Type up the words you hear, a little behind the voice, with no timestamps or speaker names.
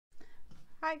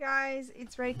Hi guys,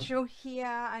 it's Rachel here.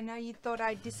 I know you thought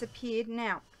I disappeared.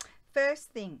 Now, first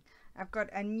thing, I've got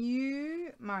a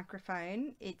new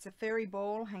microphone. It's a fairy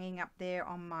ball hanging up there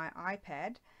on my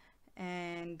iPad,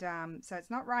 and so it's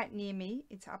not right near me.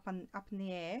 It's up in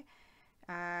the air.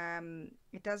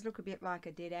 It does look a bit like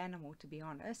a dead animal, to be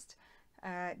honest.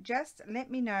 Just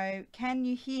let me know, can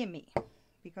you hear me?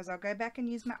 Because I'll go back and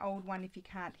use my old one if you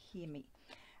can't hear me.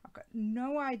 I've got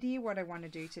no idea what I want to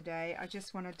do today. I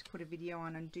just wanted to put a video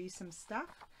on and do some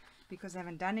stuff because I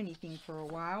haven't done anything for a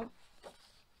while.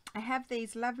 I have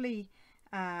these lovely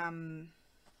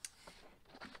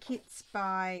kits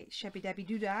by Shabby Dabby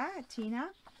Doodah,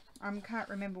 Tina. I can't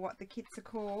remember what the kits are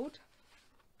called.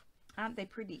 Aren't they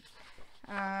pretty?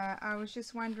 I was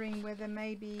just wondering whether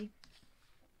maybe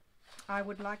I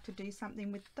would like to do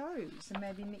something with those and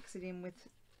maybe mix it in with,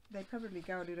 they probably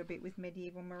go a little bit with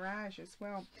Medieval Mirage as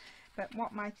well. But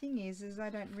what my thing is I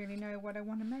don't really know what I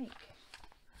want to make.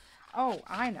 Oh,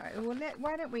 I know. Well,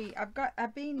 why don't we,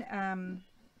 I've been,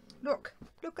 look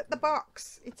at the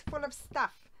box. It's full of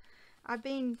stuff. I've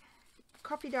been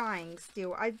copy dyeing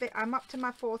still. I'm up to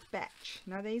my 4th batch.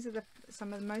 Now these are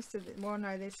most of the, well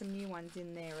no, there's some new ones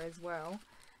in there as well.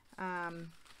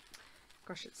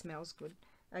 Gosh, it smells good.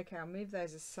 Okay, I'll move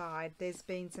those aside. There's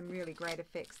been some really great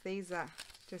effects. These are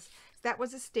just, that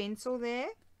was a stencil there.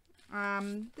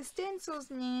 The stencils,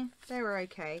 nah, they were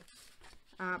okay.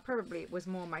 Probably it was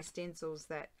more my stencils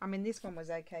that, I mean this one was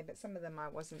okay, but some of them I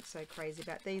wasn't so crazy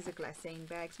about. These are glassine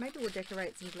bags. Maybe we'll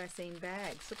decorate some glassine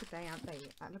bags. Look at they, aren't they?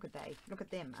 Look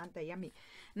at them, aren't they yummy?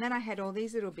 And then I had all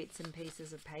these little bits and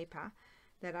pieces of paper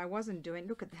that I wasn't doing.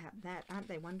 Look at that, aren't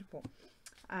they wonderful?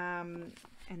 And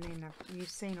then you've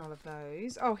seen all of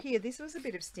those. Oh, here, this was a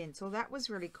bit of stencil. That was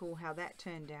really cool how that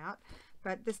turned out.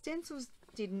 But the stencils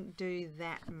didn't do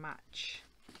that much.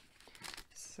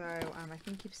 So I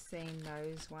think you've seen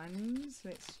those ones.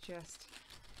 Let's just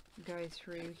go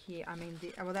through here. I mean,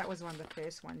 well, that was one of the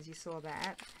first ones. You saw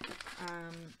that.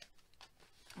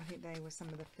 I think they were some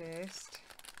of the first.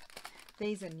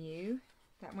 These are new.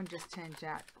 That one just turned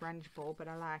out grunge ball, but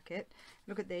I like it.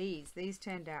 Look at these. These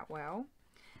turned out well.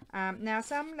 Now,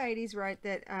 some ladies wrote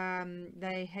that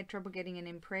they had trouble getting an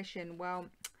impression. Well,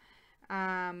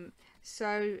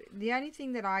 so the only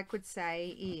thing that I could say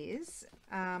is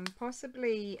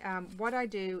possibly what I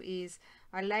do is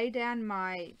I lay down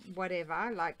my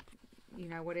whatever, like, you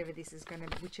know, whatever this is going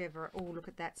to, whichever, oh, look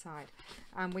at that side,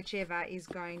 whichever is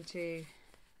going to,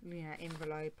 you know,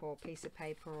 envelope or piece of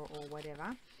paper or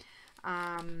whatever.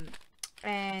 I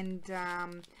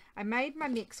made my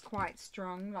mix quite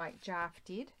strong like Jarf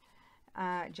did,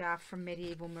 Jarf from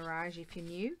Medieval Mirage, if you're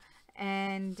new,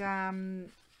 and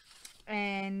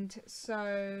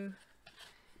so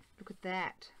look at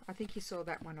that. I think you saw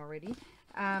that one already.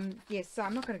 Yes, so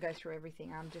I'm not going to go through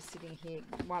everything. I'm just sitting here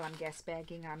while I'm gas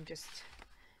bagging. I'm just,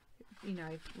 you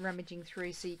know, rummaging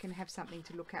through so you can have something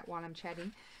to look at while I'm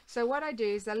chatting. So what I do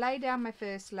is I lay down my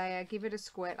first layer, give it a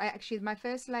squirt. My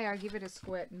first layer, I give it a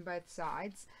squirt on both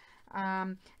sides.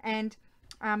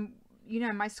 You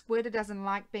know, my squirter doesn't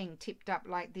like being tipped up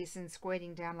like this and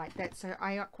squirting down like that. So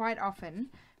I quite often,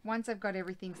 once I've got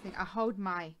everything, I hold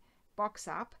my box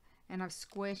up and I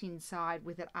squirt inside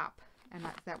with it up. And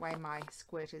that way my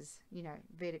squirt is, you know,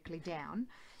 vertically down,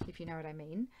 if you know what I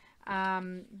mean.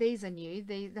 These are new.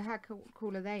 How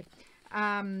cool are they?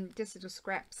 Just little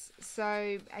scraps.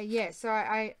 So yeah, so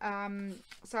I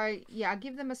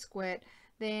give them a squirt.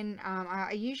 Then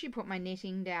I usually put my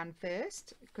netting down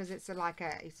first because it's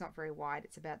it's not very wide.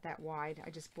 It's about that wide. I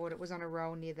just bought it. Was on a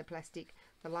roll near the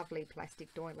lovely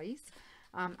plastic doilies.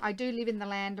 I do live in the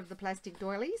land of the plastic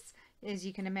doilies, as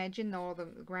you can imagine. All the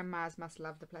grandmas must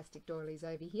love the plastic doilies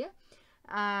over here.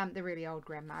 The really old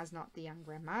grandmas, not the young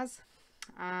grandmas.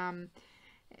 And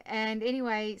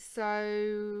anyway,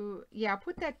 so yeah, I'll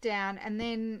put that down, and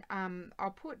then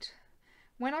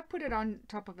when I put it on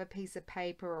top of a piece of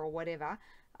paper or whatever,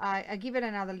 I give it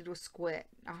another little squirt.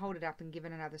 I hold it up and give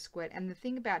it another squirt. And the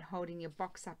thing about holding your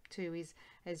box up too is,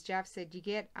 as Jarf said, you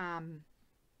get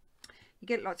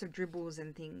lots of dribbles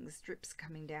and things, drips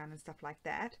coming down and stuff like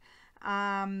that.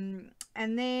 And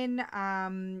then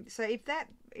so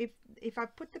if I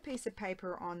put the piece of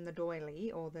paper on the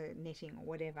doily or the netting or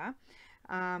whatever,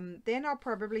 then I'll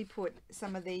probably put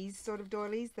some of these sort of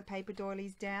doilies, the paper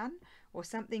doilies, down or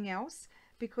something else,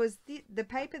 because the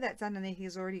paper that's underneath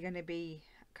is already going to be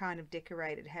kind of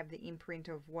decorated, have the imprint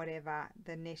of whatever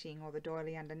the netting or the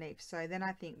doily underneath. So then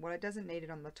I think, well, it doesn't need it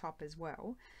on the top as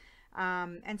well.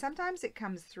 And sometimes it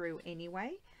comes through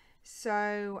anyway.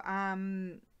 So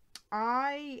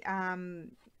I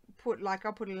put, like,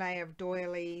 I'll put a layer of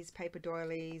doilies, paper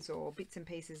doilies, or bits and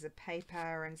pieces of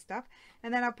paper and stuff,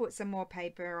 and then I'll put some more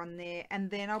paper on there, and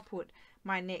then I'll put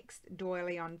my next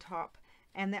doily on top,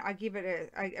 and then I give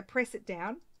it I press it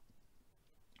down.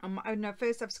 No,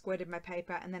 first I've squirted my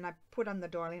paper, and then I put on the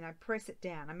doily and I press it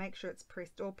down. I make sure it's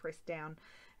all pressed down,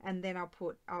 and then I'll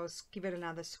give it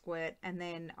another squirt, and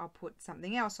then I'll put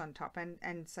something else on top,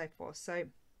 and so forth. So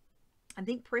I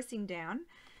think pressing down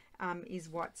is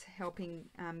what's helping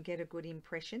get a good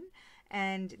impression.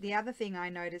 And the other thing I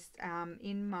noticed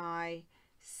in my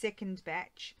second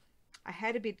batch, I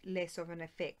had a bit less of an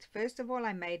effect. First of all,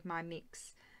 I made my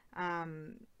mix a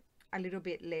little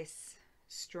bit less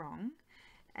strong,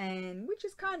 and which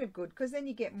is kind of good, because then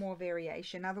you get more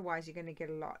variation. Otherwise you're going to get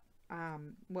a lot,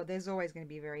 well, there's always going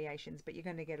to be variations, but you're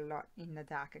going to get a lot in the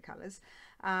darker colors.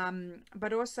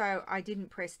 But also I didn't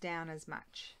press down as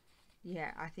much.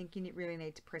 Yeah, I think you really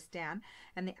need to press down.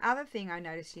 And the other thing I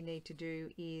noticed you need to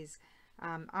do is,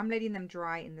 I'm letting them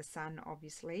dry in the sun,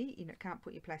 obviously. You know, can't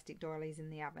put your plastic doilies in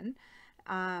the oven,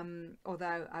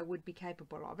 although I would be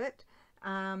capable of it.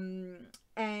 And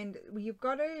you've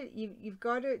got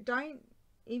to, don't,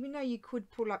 even though you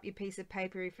could pull up your piece of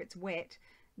paper if it's wet,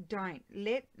 don't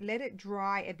let it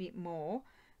dry a bit more,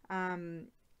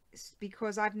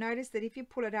 because I've noticed that if you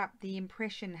pull it up, the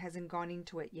impression hasn't gone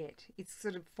into it yet. It's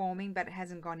sort of forming, but it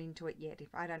hasn't gone into it yet.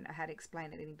 If I don't know how to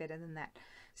explain it any better than that.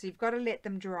 So you've got to let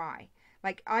them dry.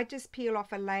 Like, I just peel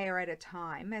off a layer at a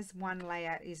time as one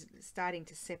layer is starting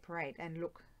to separate and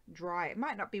look dry. It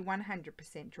might not be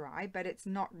 100% dry, but it's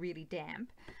not really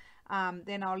damp.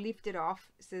 Then I'll lift it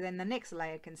off, so then the next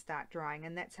layer can start drying,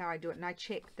 and that's how I do it. And I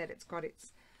check that it's got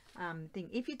its thing.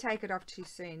 If you take it off too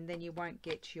soon, then you won't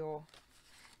get your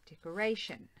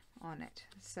decoration on it.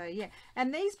 So yeah,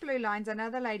 and these blue lines,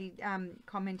 another lady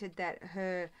commented that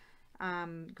her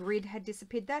grid had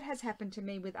disappeared. That has happened to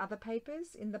me with other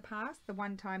papers in the past. The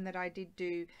one time that I did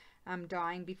do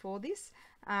dyeing before this,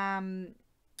 I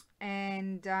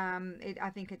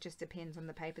think it just depends on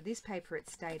the paper. This paper, it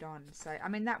stayed on. So I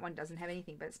mean, that one doesn't have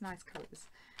anything, but it's nice colors,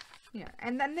 you know.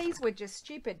 And then these were just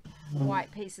stupid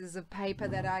white pieces of paper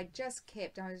that I just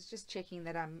kept. I was just checking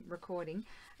that I'm recording,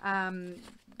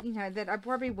 you know, that I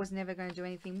probably was never going to do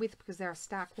anything with, because they're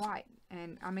stark white.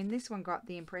 And I mean, this one got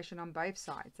the impression on both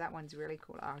sides. That one's really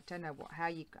cool. I don't know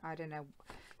I don't know,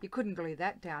 you couldn't glue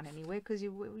that down anywhere, because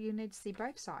you need to see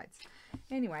both sides.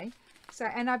 Anyway, so,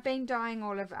 and I've been dyeing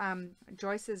all of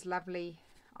Joyce's lovely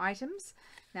items.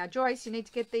 Now, Joyce, you need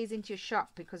to get these into your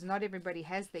shop, because not everybody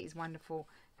has these wonderful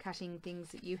cutting things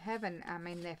that you have. And I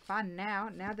mean, they're fun now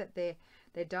that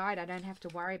they're dyed. I don't have to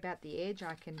worry about the edge.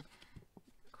 I can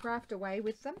craft away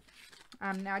with them.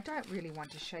 Now, I don't really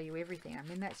want to show you everything. I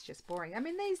mean, that's just boring. I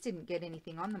mean, these didn't get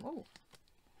anything on them. Oh,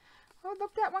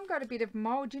 look, that one got a bit of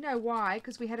mold. You know why?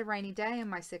 Because we had a rainy day on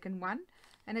my second one,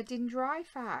 and it didn't dry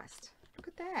fast. Look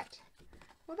at that.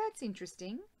 Well, that's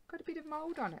interesting. Got a bit of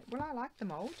mold on it. Well, I like the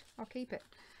mold. I'll keep it.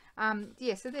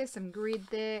 Yeah, so there's some grid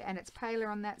there, and it's paler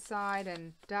on that side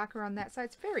and darker on that side.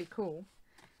 It's very cool.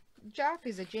 Jarf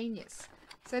is a genius.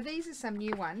 So these are some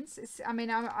new ones. I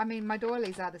mean, my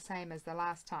doilies are the same as the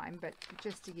last time, but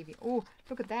just to give you... Oh,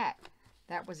 look at that.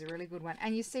 That was a really good one.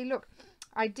 And you see, look,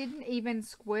 I didn't even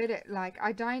squirt it. Like,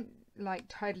 I don't, like,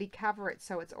 totally cover it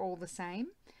so it's all the same.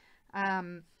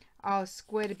 I'll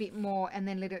squirt a bit more and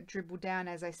then let it dribble down,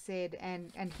 as I said.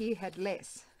 And here had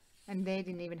less. And there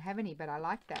didn't even have any, but I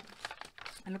like that.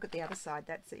 And look at the other side.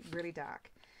 That's really dark.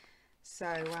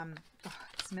 So, oh,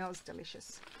 it smells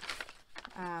delicious.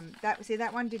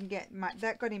 That one didn't get much.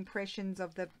 That got impressions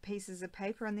of the pieces of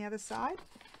paper on the other side,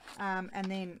 and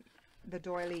then the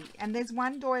doily. And there's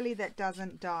one doily that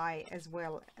doesn't dye as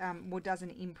well, or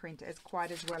doesn't imprint as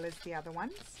quite as well as the other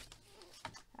ones.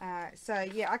 So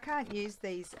yeah, I can't use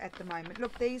these at the moment.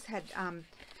 Look, these had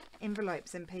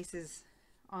envelopes and pieces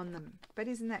on them, but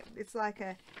isn't that? It's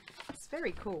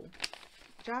very cool.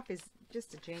 Jarf is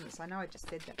just a genius. I know I just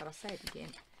said that, but I'll say it again.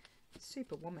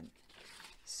 Superwoman.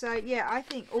 So yeah, I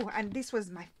think, oh, and this was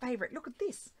my favorite. Look at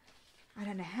this. I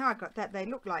don't know how I got that. They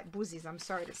look like buzzies. I'm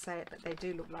sorry to say it, but they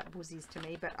do look like buzzies to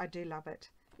me, but I do love it.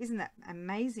 Isn't that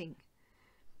amazing?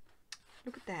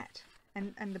 Look at that.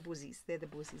 And the buzzies. There the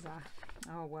buzzies are.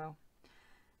 Oh, well.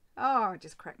 Oh, I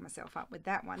just cracked myself up with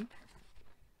that one.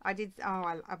 I did,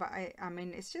 I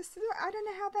mean, it's just, I don't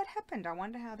know how that happened. I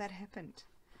wonder how that happened.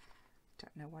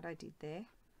 Don't know what I did there.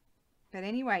 But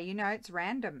anyway, you know, it's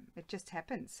random. It just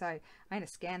happens. So I'm going to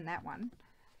scan that one.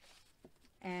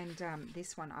 And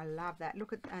this one, I love that.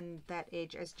 Look at that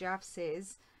edge. As Jarf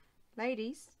says,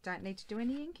 ladies, don't need to do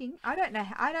any inking. I don't know.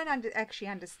 I don't actually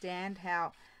understand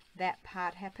how that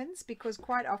part happens, because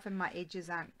quite often my edges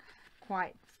aren't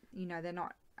quite you know, they're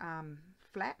not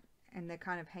flat, and they're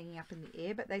kind of hanging up in the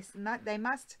air, but they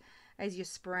must, as you're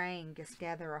spraying, just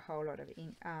gather a whole lot of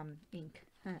ink,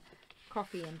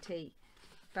 coffee and tea.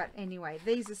 But anyway,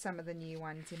 these are some of the new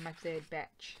ones in my third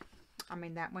batch. I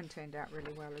mean, that one turned out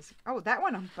really well. Oh, that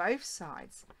one on both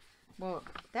sides. Well,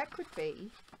 that could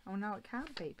be. Oh no, it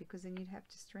can't be, because then you'd have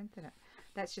to strengthen it.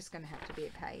 That's just going to have to be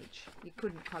a page. You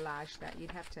couldn't collage that.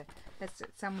 You'd have to. That's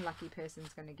some lucky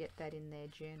person's going to get that in their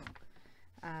journal.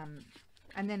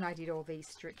 And then I did all these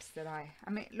strips that I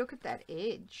mean, look at that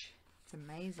edge. It's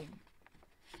amazing.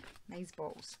 These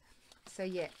balls. So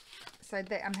yeah, so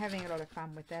I'm having a lot of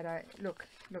fun with that. Look,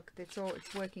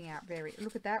 it's working out very.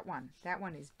 Look at that one. That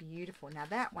one is beautiful. Now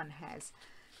that one has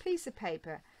a piece of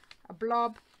paper, a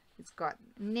blob. It's got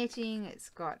netting. It's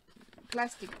got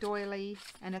plastic doily,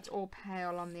 and it's all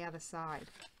pale on the other side.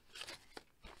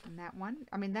 And that one,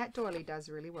 I mean, that doily does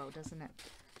really well, doesn't it?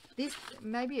 This,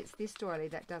 maybe it's this doily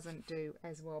that doesn't do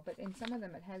as well, but in some of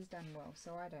them it has done well,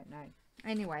 so I don't know.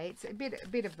 Anyway, it's a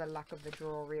bit of the luck of the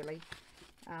draw, really,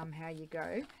 how you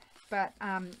go. But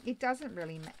it doesn't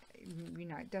really,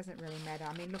 it doesn't really matter.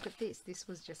 I mean, look at this. This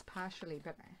was just partially,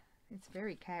 but it's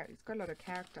it's got a lot of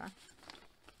character.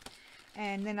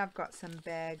 And then I've got some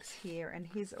bags here, and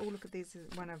here's, oh, look at this. This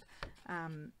is one of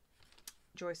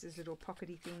Joyce's little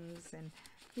pockety things, and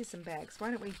here's some bags. Why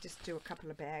don't we just do a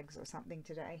couple of bags or something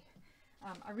today?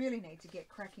 I really need to get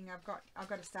cracking. I've got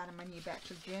to start on my new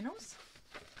batch of journals.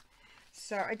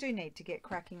 So I do need to get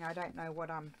cracking. I don't know what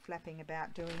I'm flapping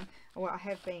about doing. Well, I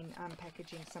have been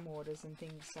packaging some orders and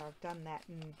things, so I've done that,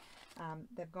 and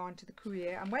they've gone to the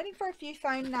courier. I'm waiting for a few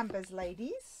phone numbers,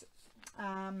 ladies.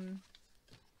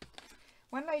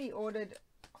 One lady ordered,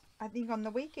 I think, on the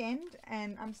weekend,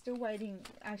 and I'm still waiting.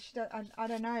 I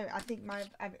don't know. I think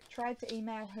I've tried to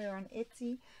email her on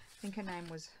Etsy. I think her name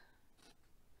was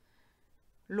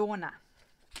Lorna.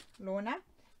 Lorna,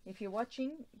 if you're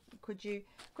watching, could you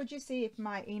see if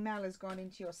my email has gone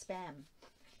into your spam?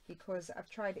 Because I've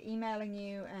tried emailing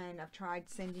you, and I've tried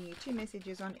sending you 2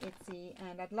 messages on Etsy,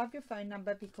 and I'd love your phone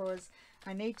number because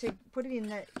I need to put it in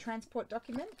the transport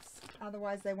documents.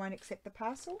 Otherwise, they won't accept the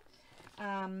parcel.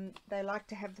 They like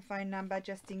to have the phone number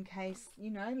just in case,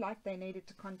 you know, like they needed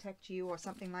to contact you or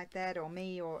something like that, or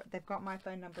me, or they've got my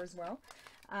phone number as well.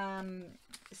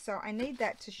 So I need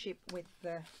that to ship with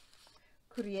the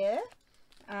courier.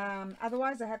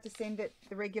 Otherwise I have to send it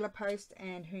the regular post,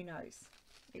 and who knows,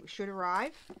 it should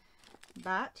arrive,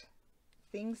 but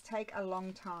things take a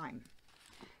long time.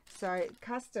 So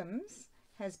customs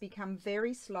has become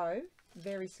very slow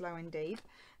indeed,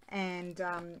 and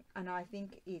I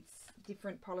think it's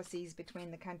different policies between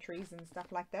the countries and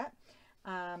stuff like that.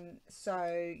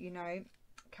 So, you know,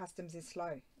 customs is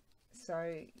slow.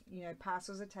 So, you know,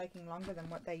 parcels are taking longer than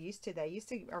what they used to. They used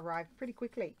to arrive pretty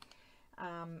quickly.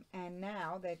 And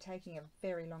now they're taking a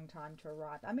very long time to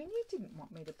arrive. I mean, you didn't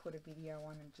want me to put a video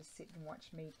on and just sit and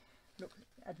watch me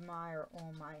admire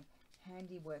all my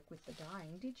handiwork with the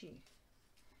dyeing, did you?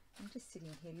 I'm just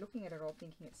sitting here looking at it all,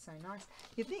 thinking it's so nice.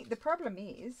 You think the problem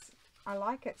is, I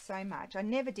like it so much. I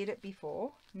never did it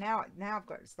before. Now I've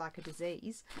got, it's like a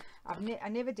disease. I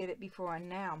never did it before, and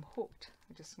now I'm hooked.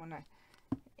 I just want to,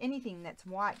 anything that's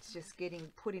white's just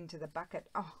getting put into the bucket.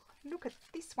 Oh, look at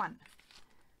this one,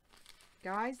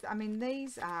 guys. I mean,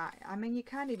 these are, I mean, you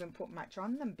can't even put much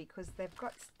on them because they're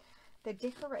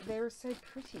so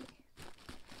pretty.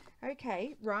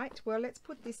 Okay, right, well, let's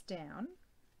put this down.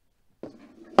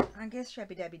 I guess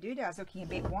Shabby Dabby Doodah's looking a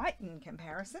bit white in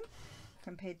comparison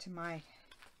compared to my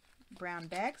brown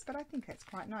bags, but I think that's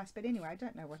quite nice. But anyway, I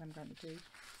don't know what I'm going to do.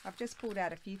 I've just pulled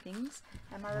out a few things.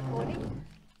 Am I recording?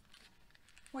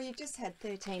 Well, you just had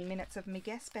 13 minutes of me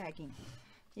gas bagging.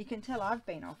 You can tell I've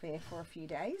been off air for a few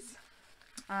days.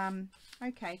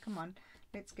 Okay, come on,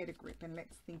 let's get a grip and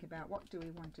let's think about what do we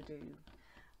want to do.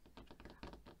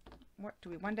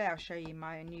 One day I'll show you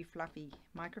my new fluffy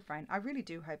microphone. I really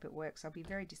do hope it works. I'll be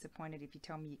very disappointed if you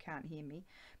tell me you can't hear me.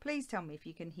 Please tell me if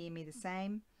you can hear me the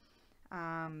same,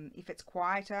 if it's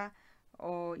quieter,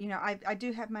 or, you know, I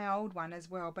do have my old one as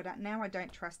well, but now I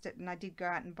don't trust it, and I did go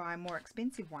out and buy a more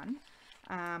expensive one,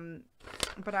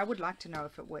 but I would like to know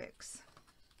if it works.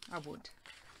 I would.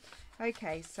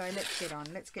 Okay, so let's get on.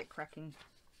 Let's get cracking.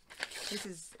 This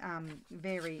is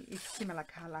it's similar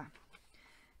colour.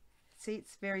 See,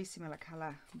 it's very similar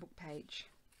colour book page.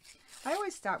 I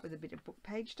always start with a bit of book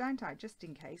page, don't I? Just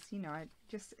in case, you know,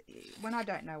 just when I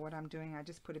don't know what I'm doing, I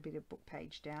just put a bit of book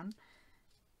page down.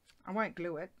 I won't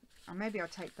glue it. Or maybe I'll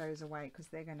take those away because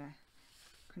they're going to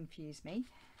confuse me.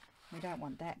 We don't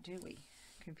want that, do we?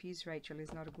 Confused Rachel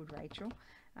is not a good Rachel.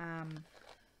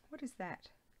 What is that?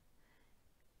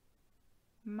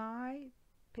 My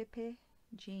Pepe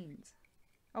jeans.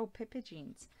 Oh, Pepe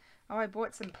jeans. Oh, I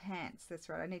bought some pants. That's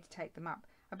right. I need to take them up.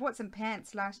 I bought some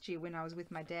pants last year when I was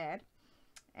with my dad,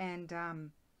 and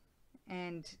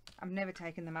I've never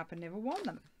taken them up and never worn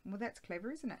them. Well, that's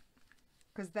clever, isn't it?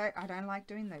 Because I don't like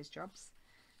doing those jobs.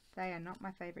 They are not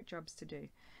my favorite jobs to do.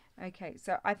 Okay,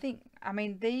 so I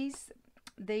mean these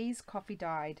coffee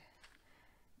dyed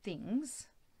things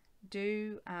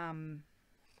do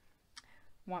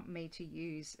want me to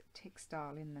use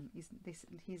textile in them.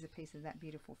 Here's a piece of that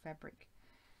beautiful fabric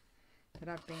that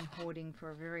I've been hoarding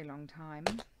for a very long time.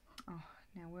 Oh,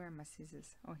 now where are my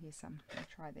scissors? Oh, here's some. I'll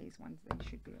try these ones. They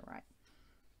should be all right.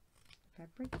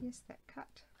 Fabric, yes, that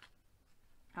cut.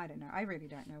 I don't know. I really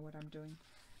don't know what I'm doing.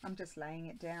 I'm just laying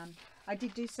it down. I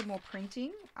did do some more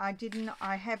printing. I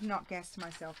have not gassed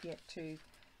myself yet to,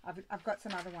 I've got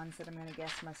some other ones that I'm going to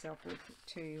gas myself with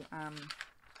to,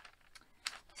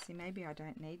 see, maybe I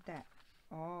don't need that.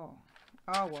 Oh,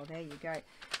 well, there you go.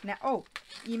 Now, oh,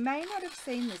 you may not have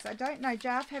seen this. I don't know.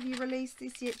 Jarf, have you released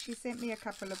this yet? She sent me a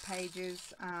couple of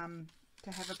pages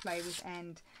to have a play with,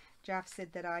 and Jarf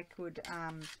said that I could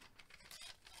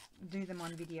do them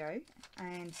on video,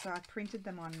 and so I printed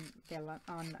them on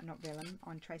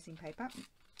on tracing paper.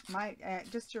 My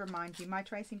just to remind you, my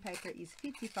tracing paper is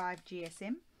 55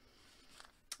 GSM.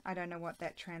 I don't know what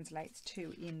that translates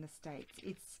to in the States.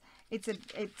 It's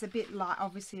a bit light,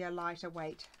 obviously a lighter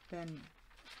weight than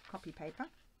copy paper.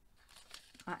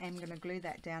 I am going to glue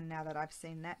that down now that I've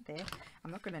seen that there. I'm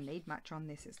not going to need much on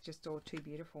this. It's just all too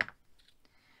beautiful.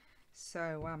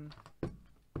 So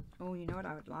oh, you know what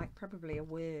I would like? Probably a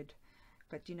word.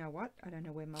 But you know what? I don't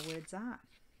know where my words are.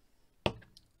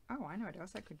 Oh, I know what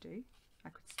else I could do. I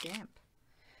could stamp.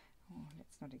 Oh,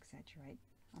 let's not exaggerate.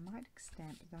 I might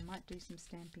stamp. I might do some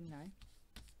stamping though.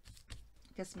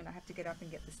 Just a minute, I have to get up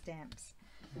and get the stamps.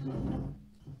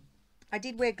 I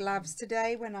did wear gloves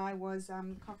today when I was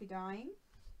coffee dyeing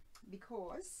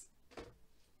because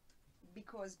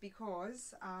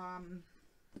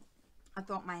I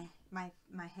thought my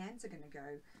hands are going to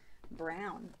go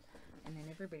brown, and then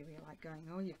everybody will be like going,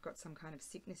 oh, you've got some kind of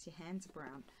sickness, your hands are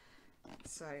brown.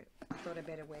 So I thought I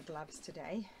better wear gloves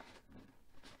today.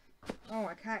 Oh,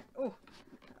 I can't. Oh,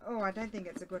 I don't think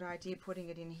it's a good idea putting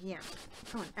it in here.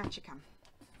 Come on, out you come.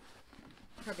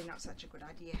 Probably not such a good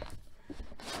idea.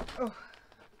 Oh,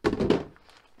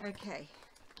 okay.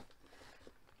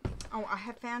 Oh, I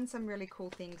have found some really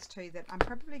cool things too that I'm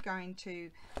probably going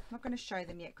to, I'm not going to show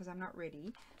them yet because I'm not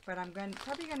ready, but I'm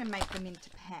probably going to make them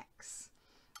into packs.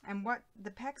 And what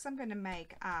the packs I'm going to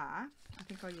make are, I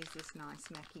think I'll use this nice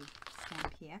Mackie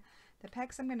stamp here. The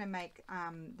packs I'm going to make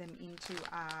them into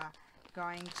are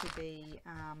going to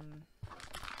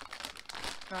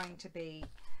be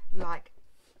like,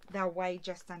 they'll weigh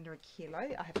just under a kilo.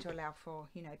 I have to allow for,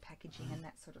 you know, packaging and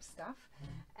that sort of stuff.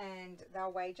 And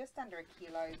they'll weigh just under a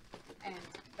kilo, and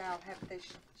they'll have the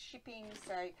shipping,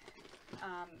 so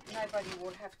nobody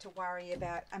will have to worry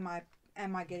about am I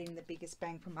getting the biggest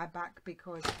bang for my buck,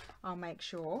 because I'll make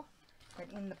sure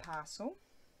that in the parcel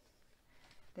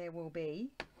there will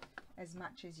be as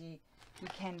much as you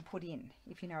can put in,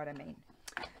 if you know what I mean.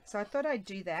 So I thought I'd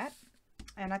do that.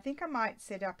 And I think I might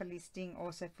set up a listing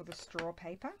also for the straw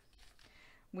paper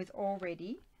with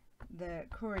already the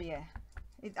courier.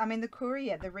 The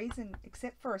courier, the reason,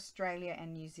 except for Australia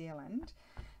and New Zealand,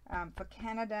 for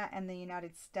Canada and the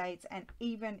United States and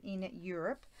even in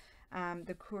Europe,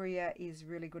 the courier is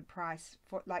really good price.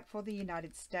 For the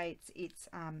United States, it's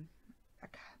a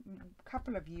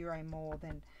couple of euro more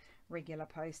than regular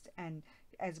post. And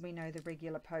as we know, the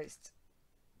regular post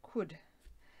could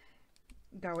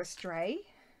go astray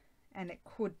and it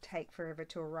could take forever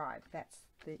to arrive. That's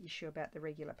the issue about the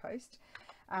regular post.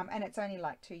 And it's only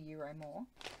like €2 more.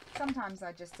 Sometimes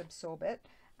I just absorb it.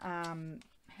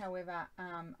 However,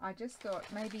 I just thought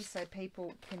maybe so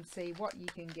people can see what you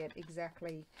can get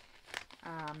exactly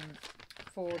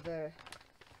for the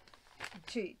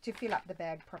to fill up the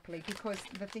bag properly, because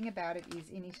the thing about it is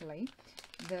in Italy,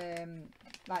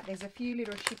 there's a few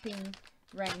little shipping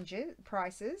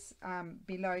prices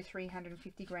below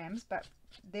 350 grams, but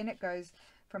then it goes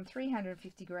from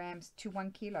 350 grams to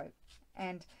 1 kilo,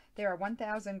 and there are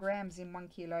 1,000 grams in 1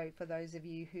 kilo for those of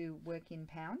you who work in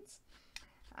pounds.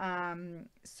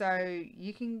 So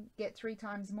you can get 3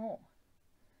 times more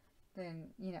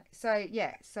than, you know, so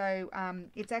yeah, so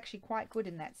it's actually quite good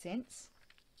in that sense.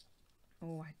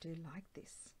 Oh, I do like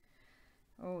this.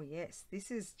 Oh yes,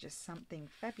 this is just something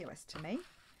fabulous to me.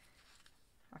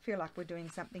 I feel like we're doing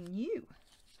something new.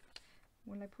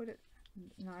 Will I put it?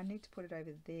 No, I need to put it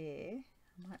over there.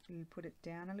 I might put it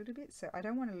down a little bit, so I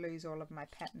don't want to lose all of my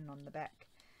pattern on the back.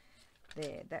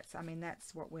 there. That's, I mean,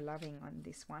 that's what we're loving on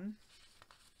this one.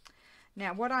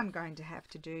 Now what I'm going to have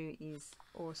to do is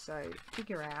also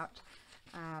figure out,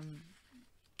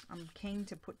 I'm keen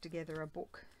to put together a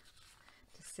book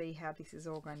to see how this is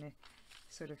all going to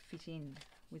sort of fit in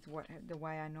with the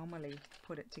way I normally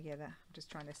put it together. I'm just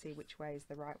trying to see which way is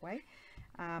the right way.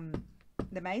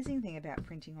 The amazing thing about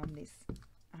printing on this,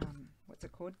 what's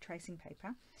it called, tracing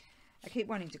paper, I keep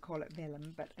wanting to call it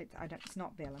vellum, but it's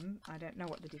not vellum. I don't know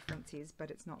what the difference is,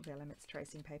 but it's not vellum, it's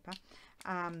tracing paper.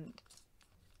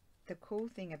 The cool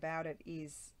thing about it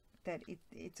is that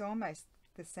it's almost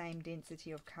the same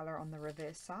density of colour on the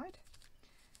reverse side,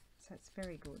 so it's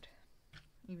very good,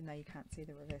 even though you can't see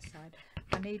the reverse side.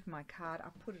 I need my card.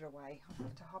 I'll put it away. I'll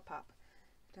have to hop up.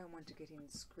 Don't want to get in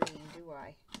screen, do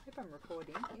I? I hope I'm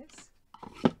recording, yes,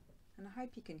 and I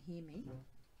hope you can hear me.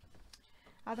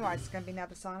 Otherwise it's going to be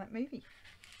another silent movie.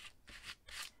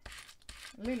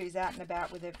 Lulu's out and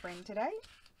about with her friend today.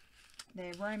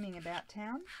 They're roaming about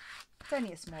town. It's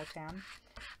only a small town.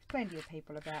 There's plenty of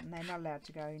people about, and they're not allowed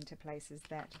to go into places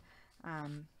that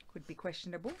could be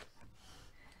questionable.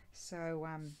 So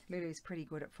Lulu's pretty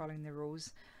good at following the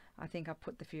rules. I think I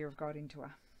put the fear of God into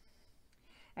her.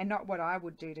 And not what I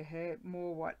would do to her,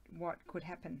 more what could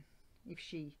happen if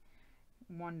she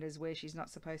wanders where she's not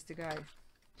supposed to go.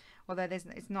 Although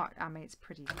it's not, I mean, it's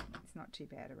not too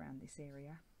bad around this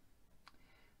area.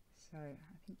 So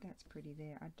I think that's pretty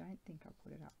there. I don't think I'll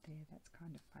put it up there. That's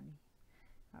kind of funny.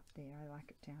 Up there, I like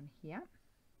it down here.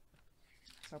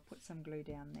 So I'll put some glue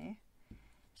down there.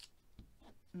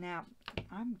 Now,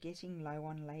 I'm getting low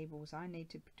on labels. I need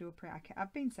to do a print.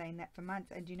 I've been saying that for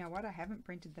months, and you know what? I haven't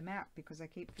printed them out because I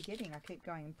keep forgetting. I keep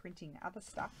going and printing other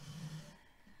stuff.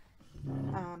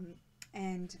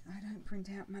 And I don't print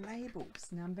out my labels.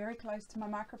 Now, I'm very close to my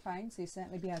microphone, so you'll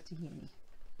certainly be able to hear me.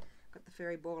 Got the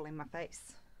fairy ball in my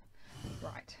face.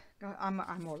 Right. I'm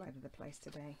all over the place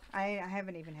today. I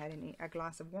haven't even had a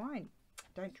glass of wine.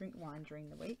 Don't drink wine during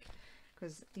the week.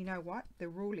 Because you know what? The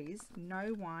rule is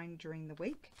no wine during the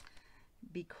week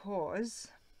because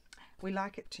we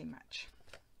like it too much.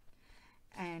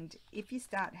 And if you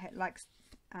start,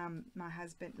 my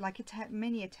husband,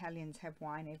 many Italians have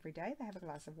wine every day. They have a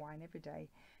glass of wine every day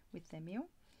with their meal.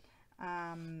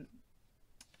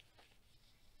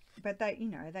 But they, you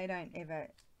know, they don't ever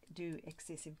do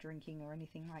excessive drinking or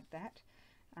anything like that.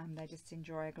 They just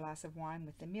enjoy a glass of wine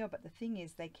with their meal. But the thing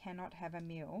is, they cannot have a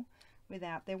meal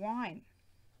without their wine.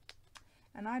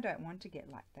 And I don't want to get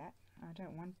like that. I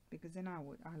don't want, because then I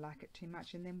like it too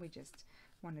much, and then we just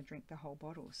want to drink the whole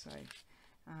bottle. So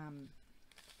I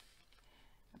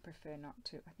prefer not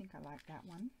to. I think I like that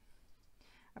one.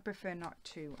 I prefer not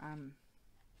to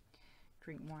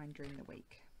drink wine during the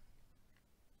week.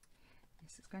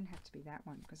 Yes, it's going to have to be that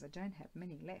one because I don't have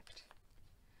many left.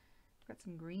 I've got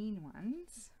some green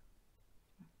ones.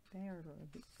 They're a little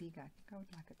bit bigger. I think I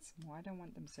would like it small. I don't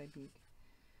want them so big.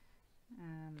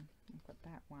 I've got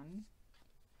that one.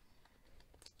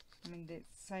 I mean, there's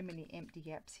so many empty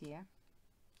gaps here.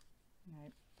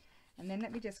 No. And then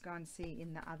let me just go and see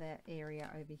in the other area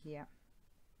over here,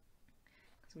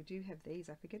 because we do have these.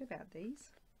 I forget about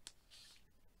these.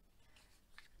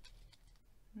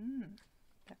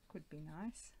 That could be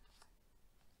nice.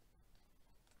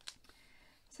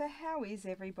 So how is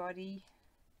everybody?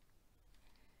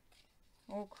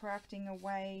 All crafting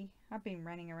away. I've been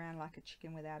running around like a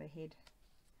chicken without a head,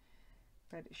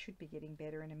 but it should be getting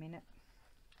better in a minute.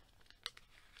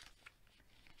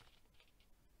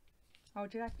 Oh,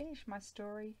 did I finish my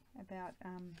story about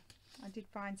I did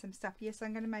find some stuff. Yes,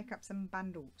 I'm going to make up some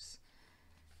bundles,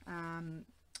 and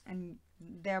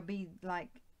they'll be like,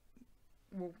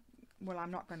 well,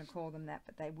 I'm not going to call them that,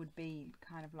 but they would be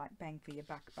kind of like bang for your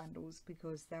buck bundles,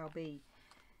 because they'll be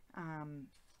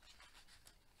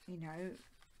you know,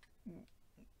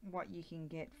 what you can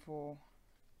get for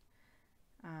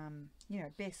you know,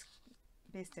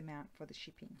 best amount for the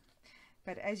shipping.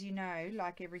 But as you know,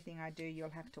 like everything I do, you'll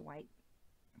have to wait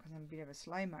because I'm a bit of a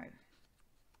slow-mo.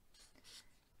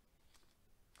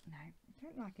 No, I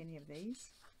don't like any of these.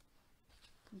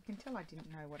 You can tell I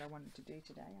didn't know what I wanted to do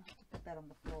today. I have to put that on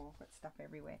the floor. I've got stuff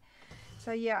everywhere.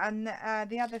 So yeah, and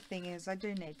the other thing is I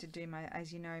do need to do my,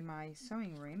 as you know, my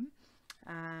sewing room.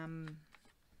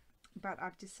 But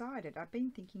I've decided, I've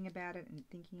been thinking about it and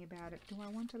thinking about it. Do I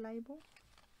want a label?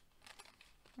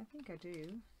 I think I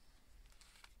do.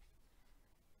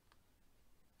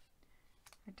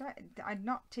 I'm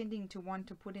not tending to want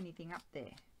to put anything up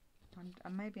there.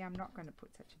 Maybe I'm not going to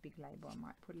put such a big label. I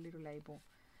might put a little label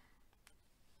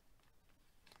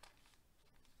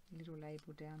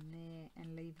down there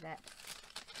and leave that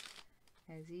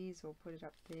as is, or put it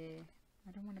up there.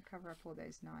 I don't want to cover up all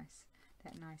those nice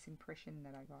that nice impression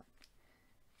that I got.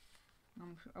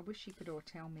 I wish you could all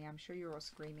tell me. I'm sure you're all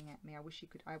screaming at me. I wish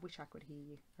I could hear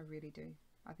you. I really do.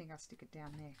 I think I'll stick it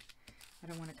down there. I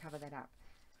don't want to cover that up.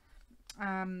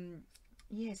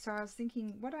 Yeah, so I was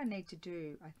thinking what I need to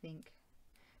do, I think,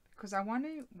 because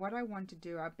what I want to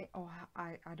do, I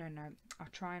don't know. I'll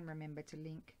try and remember to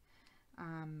link.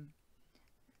 I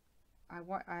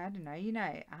don't know, you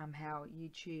know, how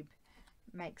YouTube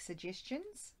makes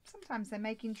suggestions. Sometimes they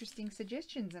make interesting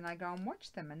suggestions and I go and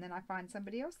watch them, and then I find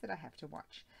somebody else that I have to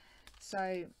watch.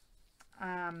 So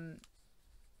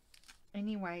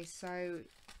anyway, so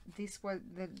this was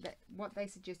what they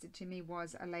suggested to me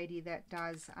was a lady that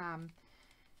does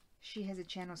she has a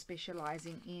channel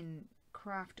specializing in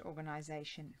craft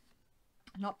organization,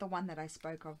 not the one that I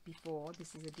spoke of before.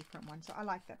 This is a different one. So I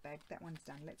like that bag. That one's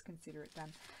done. Let's consider it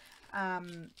done.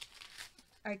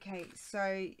 Okay,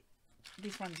 so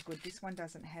this one's good. This one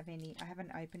doesn't have any. I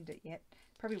haven't opened it yet.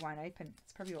 Probably won't open.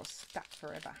 It's probably all stuck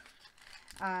forever.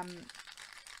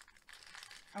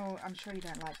 Oh, I'm sure you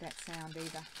don't like that sound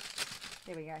either.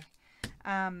 There we go.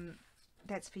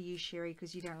 That's for you, Sherry,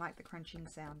 because you don't like the crunching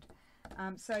sound.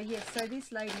 So yes, so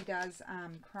this lady does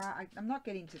I'm not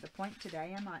getting to the point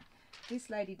today, am I? This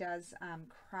lady does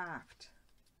craft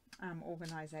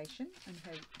organization, and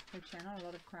her channel, a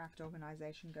lot of craft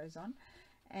organization goes on,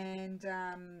 and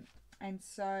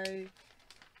so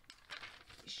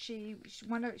she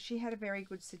had a very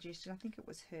good suggestion. I think it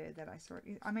was her that I saw it.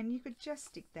 I mean, you could just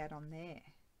stick that on there.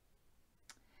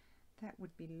 That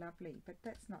would be lovely, but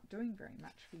that's not doing very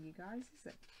much for you guys, is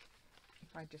it?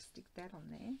 If I just stick that on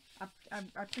there.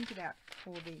 I printed out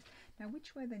all these. Now,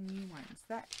 which were the new ones?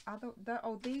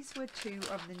 These were two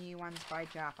of the new ones by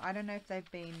Jarf. I don't know if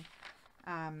they've been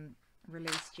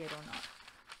released yet or not.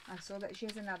 I saw that she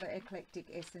has another eclectic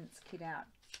essence kit out.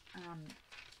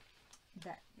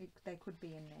 They could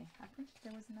be in there. I printed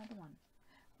there was another one.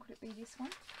 Could it be this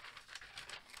one?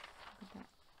 Look at that.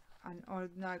 Or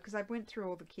no, because I went through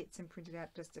all the kits and printed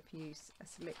out just a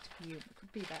select few. It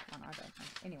could be that one. I don't know.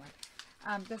 Anyway.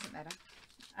 Doesn't matter.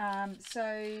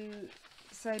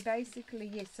 So basically,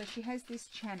 yes, so she has this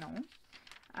channel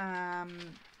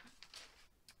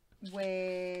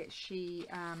where she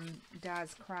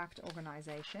does craft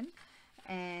organization,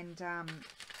 and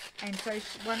so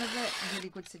one of the really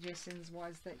good suggestions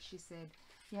was that she said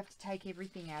you have to take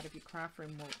everything out of your craft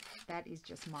room. Well, that is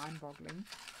just mind-boggling.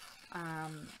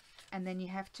 And then you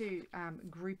have to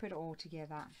group it all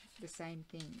together, the same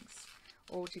things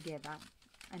all together,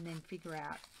 and then figure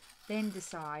out, then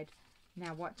decide,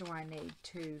 now what do I need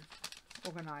to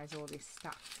organize all this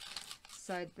stuff.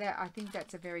 So that, I think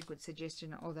that's a very good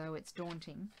suggestion, although it's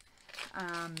daunting.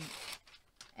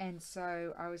 And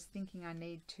so I was thinking I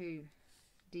need to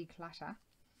declutter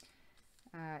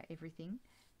everything,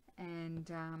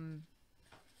 and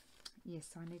yes,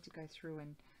 so I need to go through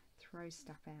and throw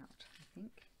stuff out. I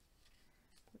think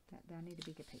put that there. I need a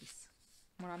bigger piece.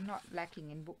 Well, I'm not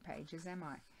lacking in book pages, am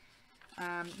I?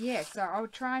 Yeah, so I'll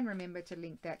try and remember to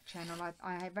link that channel.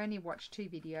 I have only watched 2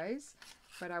 videos,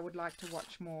 but I would like to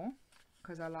watch more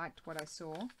because I liked what I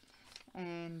saw.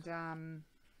 And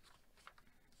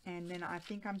then I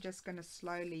think I'm just going to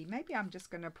slowly, maybe I'm just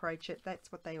going to approach it.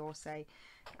 That's what they all say,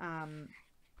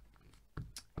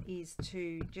 is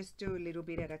to just do a little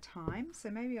bit at a time. So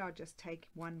maybe I'll just take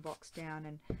one box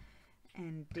down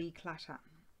and declutter.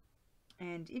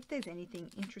 And if there's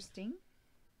anything interesting,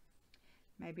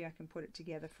 maybe I can put it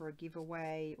together for a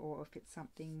giveaway, or if it's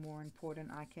something more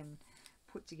important, I can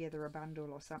put together a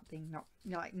bundle or something.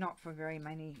 Not for very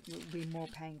many. It'll be more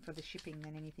paying for the shipping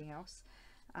than anything else.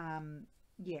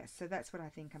 Yeah, so that's what I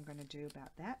think I'm going to do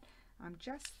about that. I'm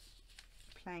just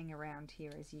playing around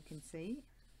here, as you can see.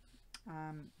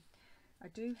 I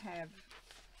did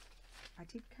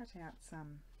cut out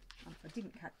some. I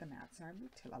didn't cut them out, so I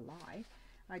would tell a lie.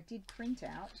 I did print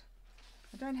out.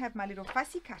 I don't have my little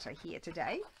fussy cutter here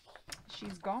today.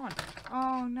 She's gone.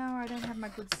 Oh no, I don't have my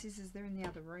good scissors. They're in the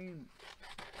other room.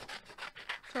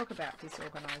 Talk about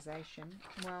disorganization.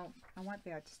 Well, I won't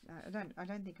be able to. I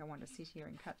don't think I want to sit here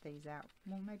and cut these out.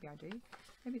 Well, maybe I do.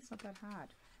 Maybe it's not that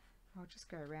hard. I'll just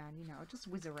go around. You know, I'll just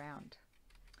whiz around.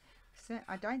 So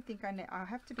I don't think I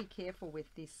have to be careful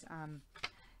with this.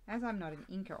 As I'm not an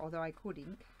inker, although I could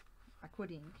ink.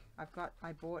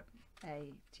 I bought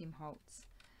a Tim Holtz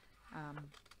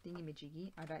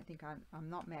thingamajiggy. I don't think I'm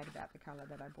not mad about the colour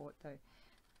that I bought though.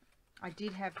 I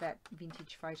did have that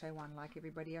vintage photo one like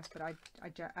everybody else, but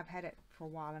I've had it for a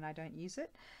while and I don't use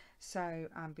it, so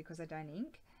because I don't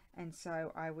ink, and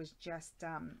so I was just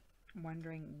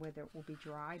wondering whether it will be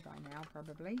dry by now,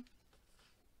 probably.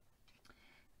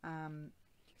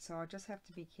 So I'll just have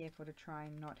to be careful to try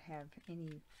and not have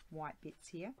any white bits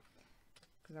here,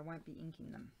 because I won't be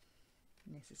inking them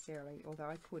necessarily, although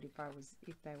I could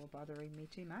if they were bothering me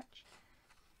too much.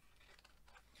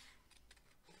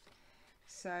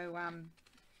 So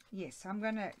yes, I'm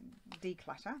going to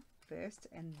declutter first,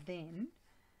 and then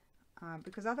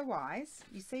because otherwise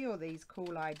you see all these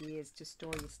cool ideas to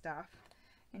store your stuff,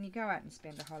 and you go out and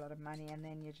spend a whole lot of money, and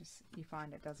then you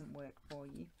find it doesn't work for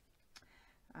you.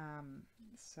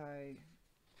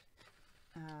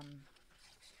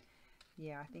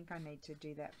 Yeah, I think I need to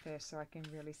do that first so I can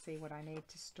really see what I need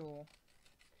to store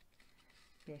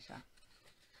better.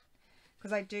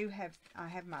 Because I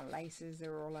have my laces,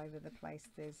 they're all over the place.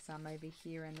 There's some over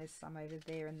here, and there's some over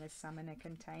there, and there's some in a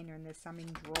container, and there's some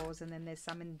in drawers, and then there's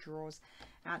some in drawers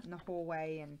out in the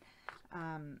hallway, and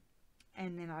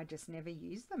then I just never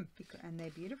use them, and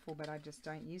they're beautiful, but I just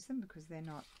don't use them because they're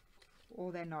not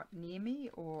near me,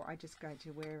 or I just go to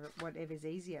whatever's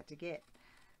easier to get.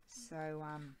 So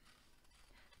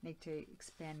need to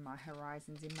expand my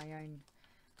horizons in my own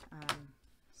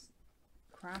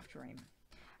craft room.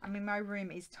 I mean, my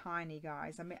room is tiny,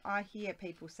 guys. I mean, I hear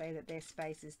people say that their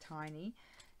space is tiny,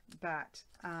 but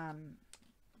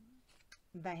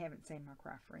they haven't seen my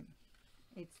craft room.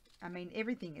 I mean,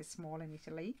 everything is small in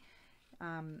Italy.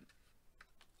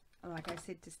 Like I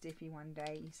said to Steffi one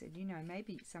day, he said, you know,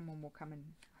 maybe someone will come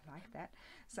and, I like that.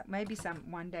 So maybe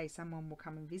one day someone will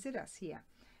come and visit us here.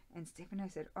 And Stefano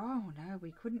said, oh no,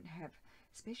 we couldn't have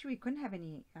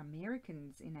any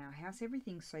Americans in our house.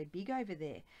 Everything's so big over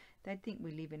there. They'd think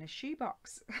we live in a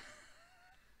shoebox.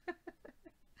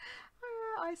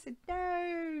 I said,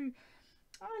 no,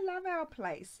 I love our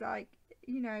place. Like,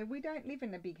 you know, we don't live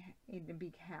in a big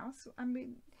house. I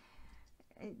mean,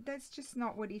 that's just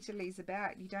not what Italy's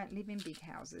about. You don't live in big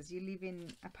houses. You live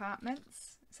in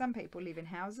apartments. Some people live in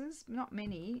houses, not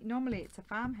many. Normally it's a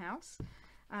farmhouse.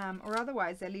 Or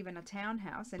otherwise they live in a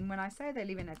townhouse. And when I say they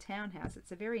live in a townhouse,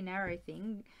 it's a very narrow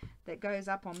thing that goes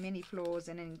up on many floors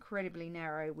and incredibly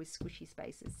narrow with squishy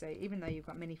spaces. So even though you've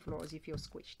got many floors, you feel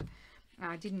squished.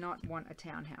 I did not want a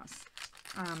townhouse.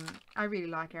 I really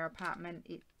like our apartment.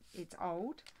 It's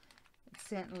old. It's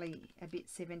certainly a bit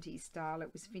 70s style.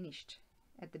 It was finished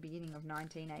at the beginning of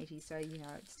 1980, so you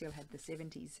know it still had the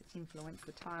 70s influence.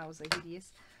 The tiles are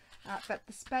hideous. But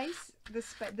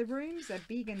the rooms are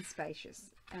big and spacious,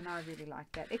 and I really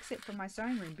like that, except for my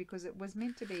sewing room, because it was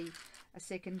meant to be a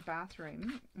second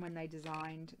bathroom when they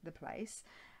designed the place.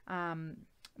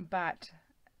 But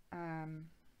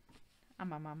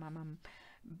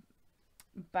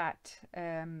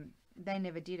they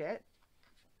never did it.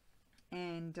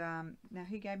 And now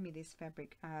who gave me this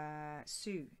fabric?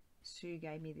 Sue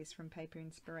gave me this from Paper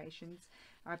Inspirations.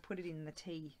 I put it in the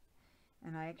tea,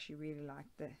 and I actually really like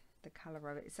the colour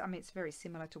of it. I mean, it's very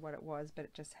similar to what it was, but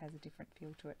it just has a different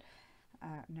feel to it.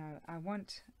 No,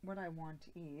 what I want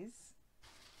is,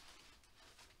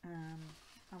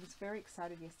 I was very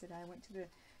excited yesterday. I went to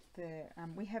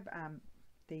we have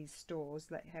these stores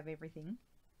that have everything.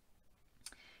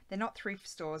 They're not thrift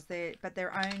stores, but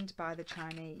they're owned by the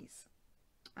Chinese.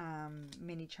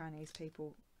 Many Chinese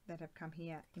people that have come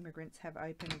here, immigrants, have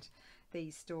opened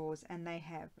these stores, and they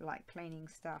have like cleaning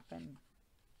stuff and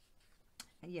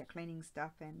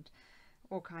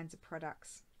all kinds of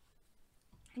products,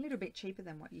 a little bit cheaper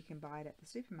than what you can buy it at the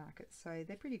supermarket. So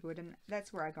they're pretty good, and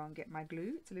that's where I go and get my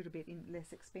glue. It's a little bit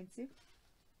less expensive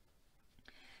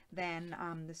than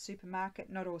the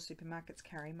supermarket. Not all supermarkets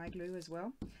carry my glue as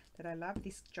well, that I love,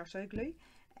 this Giotto glue.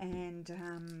 And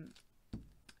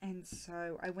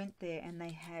so I went there, and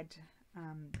they had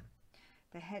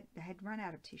run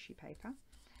out of tissue paper,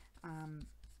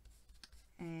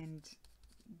 and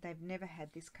they've never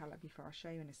had this color before. I'll show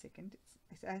you in a second.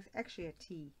 It's actually a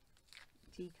tea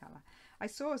color. I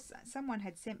saw someone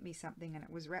had sent me something, and it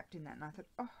was wrapped in that, and I thought,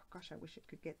 oh gosh, I wish it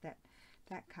could get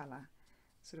that color,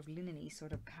 sort of linen-y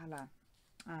sort of color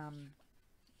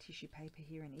tissue paper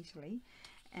here in Italy.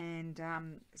 And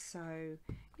so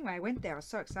anyway, I went there. I was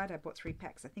so excited. I bought 3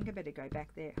 packs. I think I better go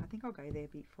back there. I think I'll go there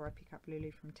before I pick up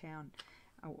Lulu from town,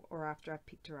 or after I've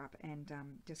picked her up, and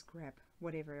just grab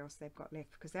whatever else they've got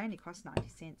left, because they only cost 90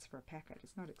 cents for a packet.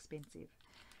 It's not expensive.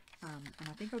 And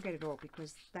I think I'll get it all,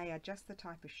 because they are just the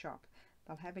type of shop.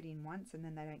 They'll have it in once, and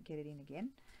then they don't get it in again.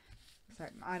 So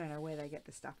I don't know where they get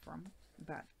the stuff from,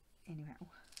 but anyway, oh,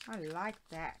 I like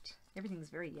that. Everything's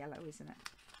very yellow, isn't it?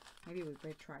 Maybe we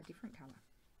better try a different colour.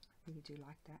 I really do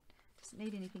like that. Does it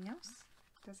need anything else?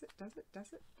 Does it? Does it?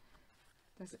 Does it?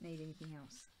 Does it need anything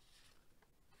else?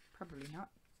 Probably not.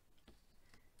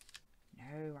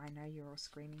 No, I know you're all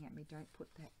screaming at me. Don't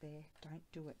put that there.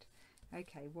 Don't do it.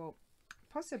 Okay, well,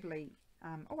 possibly.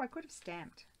 Oh, I could have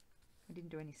stamped I didn't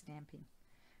do any stamping.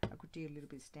 I could do a little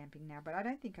bit of stamping now, but I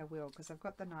don't think I will, because I've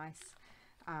got the nice,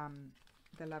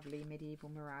 the lovely medieval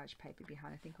mirage paper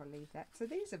behind. I think I'll leave that. So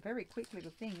these are very quick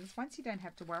little things. Once you don't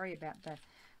have to worry about the,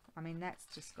 I mean, that's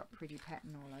just got pretty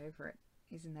pattern all over it.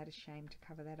 Isn't that a shame to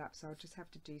cover that up? So I'll just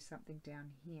have to do something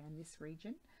down here in this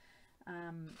region.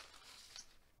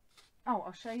 Oh,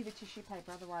 I'll show you the tissue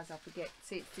paper, otherwise I'll forget.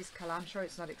 See, it's this colour. I'm sure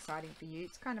it's not exciting for you.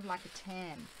 It's kind of like a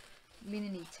tan,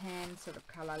 linen-y tan sort of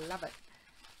colour. Love it.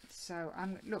 So,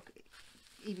 look,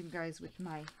 even goes with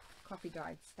my coffee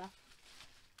dyed stuff.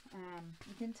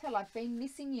 You can tell I've been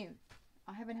missing you.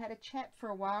 I haven't had a chat for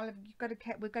a while. We've got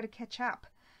to catch up.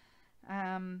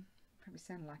 Probably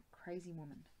sound like a crazy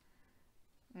woman.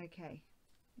 Okay.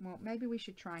 Well, maybe we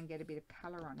should try and get a bit of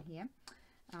colour on here.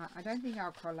 I don't think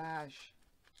I'll collage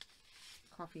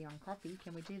coffee on coffee.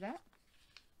 Can we do that?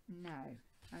 No,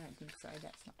 I don't think so.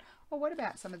 That's not. Oh, what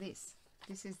about some of this?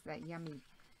 This is that yummy,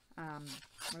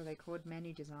 what are they called?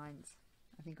 Manu Designs.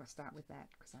 I think I'll start with that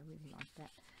because I really like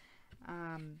that.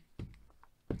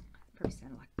 Probably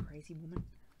sound like a crazy woman.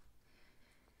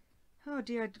 Oh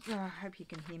dear, I hope you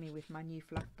can hear me with my new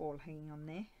fluff ball hanging on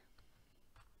there.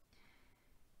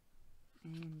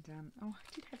 And, oh,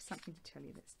 I did have something to tell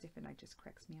you that Stefano just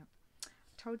cracks me up. I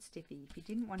told Steffi if he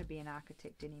didn't want to be an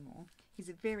architect anymore, he's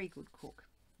a very good cook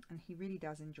and he really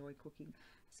does enjoy cooking.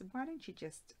 So why don't you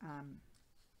just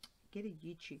get a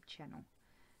YouTube channel,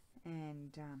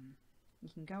 and you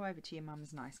can go over to your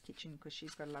mum's nice kitchen, because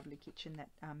she's got a lovely kitchen that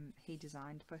he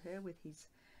designed for her with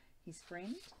his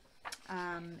friend.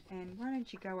 And why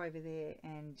don't you go over there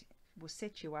and we'll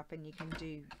set you up and you can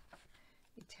do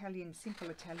simple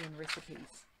Italian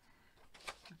recipes.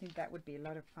 I think that would be a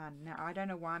lot of fun. Now, I don't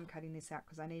know why I'm cutting this out,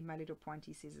 because I need my little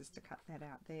pointy scissors to cut that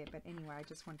out there. But anyway, I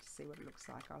just want to see what it looks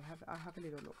like. I'll have a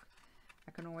little look.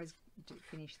 I can always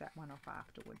finish that one off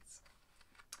afterwards.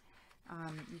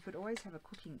 You could always have a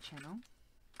cooking channel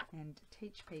and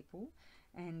teach people,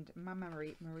 and Mama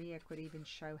Maria could even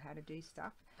show how to do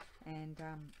stuff, and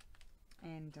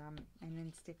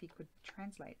then Steffi could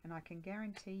translate. And I can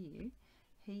guarantee you,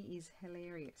 he is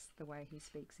hilarious the way he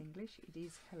speaks English. It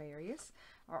is hilarious.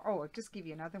 Oh, I'll just give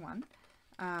you another one.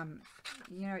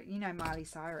 You know Miley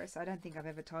Cyrus. I don't think I've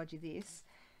ever told you this.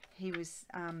 He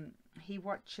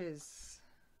watches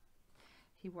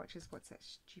what's that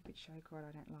stupid show called?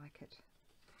 I don't like it.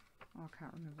 Oh, I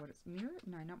can't remember what it's. Mirror?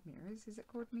 No, not Mirrors. Is it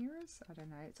called Mirrors? I don't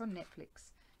know. It's on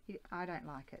Netflix. I don't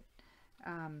like it.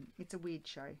 It's a weird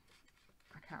show.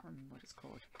 I can't remember what it's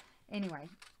called. Anyway,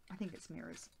 I think it's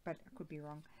Mirrors, but I could be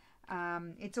wrong.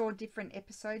 It's all different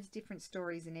episodes, different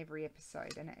stories in every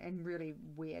episode, and really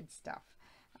weird stuff.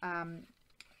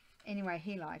 Anyway,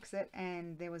 he likes it,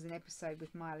 and there was an episode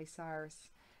with Miley Cyrus,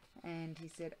 and he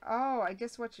said, oh, I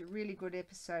just watched a really good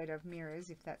episode of Mirrors,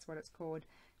 if that's what it's called,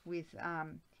 with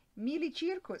Mili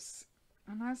Circus.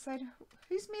 And I said,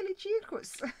 who's Mili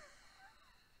Circus?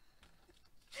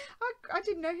 I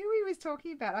didn't know who he was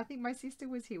talking about. I think my sister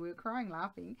was here. We were crying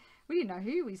laughing. We didn't know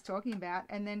who he was talking about.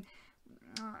 And then,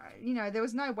 you know, there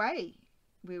was no way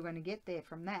we were going to get there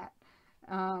from that.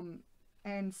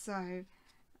 And so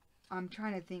I'm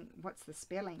trying to think, what's the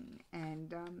spelling?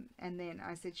 And then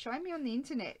I said, show me on the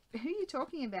internet. Who are you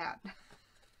talking about?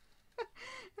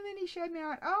 And then he showed me,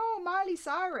 like, oh, Miley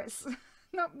Cyrus,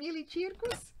 not Mili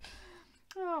Circus.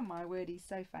 Oh, my word, he's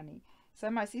so funny. So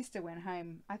my sister went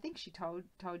home. I think she told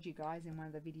you guys in one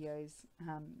of the videos.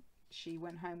 She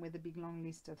went home with a big long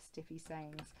list of Steffi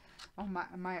sayings. Oh,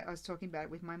 I was talking about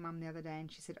it with my mum the other day,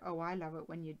 and she said, "Oh, I love it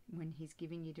when he's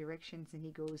giving you directions and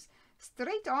he goes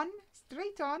straight on,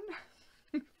 straight on."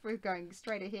 We're going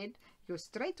straight ahead. You go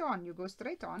straight on. You go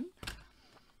straight on.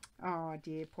 Oh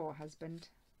dear, poor husband.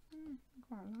 I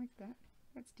quite like that.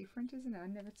 That's different, isn't it?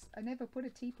 I never put a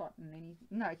teapot in any.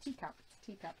 No, teacup.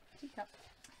 Teacup. Teacup.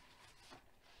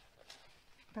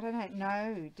 But I don't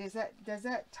know. Does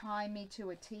that tie me to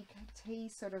a tea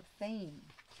sort of theme?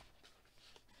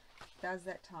 Does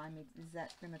that tie me? Is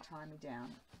that going to tie me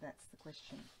down? That's the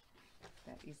question.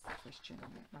 That is the question.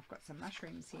 I've got some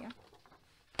mushrooms here.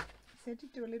 So I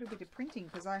did do a little bit of printing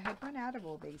because I had run out of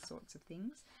all these sorts of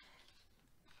things.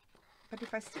 But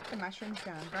if I stick the mushrooms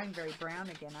down, I'm going very brown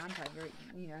again, aren't I? Very,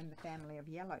 you know, in the family of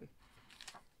yellow.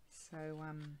 So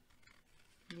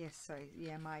yes. So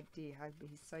yeah, my dear husband,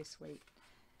 he's so sweet.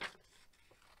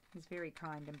 He's very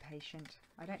kind and patient.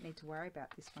 I don't need to worry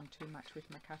about this one too much with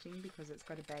my cutting because it's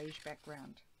got a beige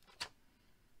background.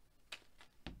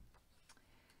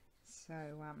 So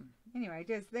anyway,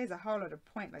 there's a whole lot of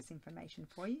pointless information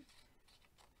for you.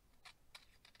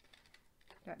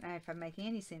 Don't know if I'm making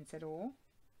any sense at all.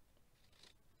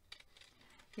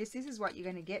 Yes, this is what you're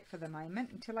going to get for the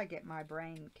moment until I get my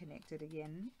brain connected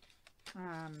again.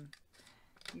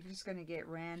 You're just going to get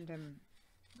random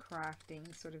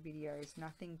crafting sort of videos,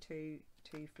 nothing too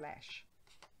flash.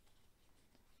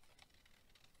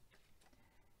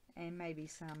 And maybe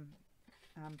some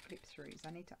flip throughs.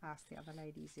 I need to ask the other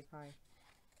ladies if I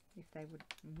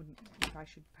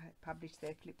should publish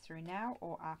their flip through now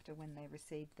or after when they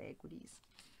receive their goodies,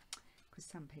 because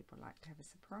some people like to have a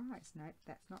surprise. Nope,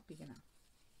 that's not big enough.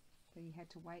 So you had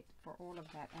to wait for all of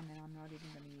that, and then I'm not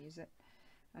even going to use it.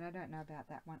 And I don't know about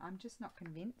that one. I'm just not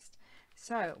convinced.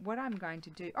 So what I'm going to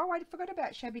do... Oh, I forgot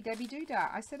about Shabby Dabby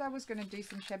Doodah. I said I was going to do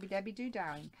some Shabby Dabby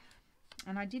Doodahing,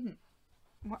 and I didn't.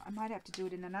 Well, I might have to do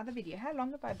it in another video. How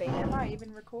long have I been? Am I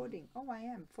even recording? Oh, I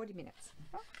am. 40 minutes.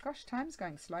 Oh, gosh, time's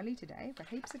going slowly today. I've got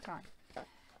heaps of time.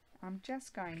 I'm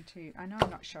just going to... I know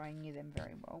I'm not showing you them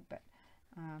very well, but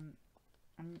I'm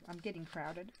getting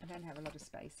crowded. I don't have a lot of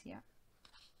space here.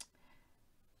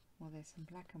 Well, there's some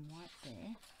black and white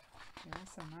there. There are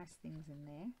some nice things in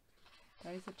there.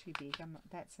 Those are too big.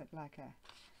 That's like a,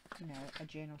 you know, a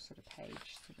journal sort of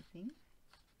page sort of thing.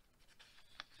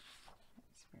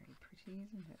 That's very pretty,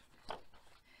 isn't it?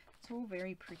 It's all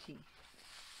very pretty.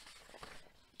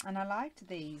 And I liked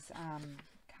these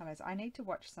colours. I need to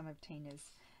watch some of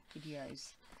Tina's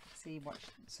videos, see what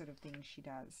sort of things she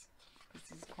does.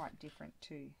 This is quite different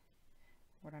to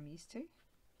what I'm used to.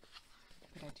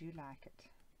 But I do like it.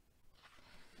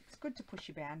 It's good to push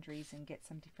your boundaries and get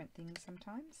some different things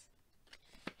sometimes.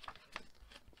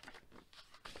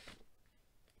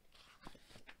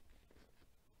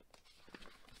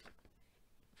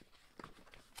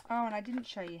 Oh, and I didn't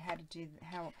show you how to do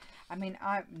I mean,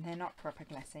 they're not proper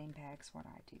glassine bags, what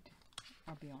I did.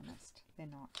 I'll be honest. They're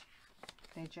not.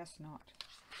 They're just not.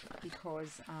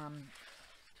 Because, I'm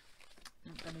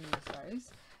not going to use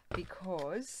those.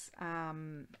 Because,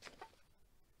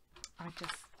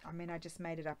 I just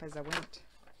made it up as I went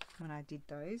when I did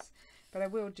those, but I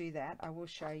will do that. I will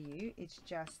show you. It's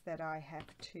just that I have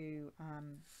to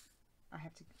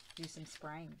do some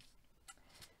spraying,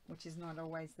 which is not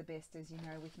always the best, as you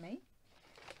know, with me.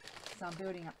 So I'm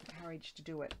building up the courage to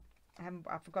do it.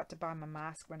 I forgot to buy my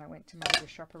mask when I went to my little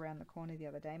shop around the corner the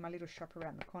other day. My little shop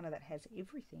around the corner that has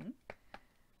everything.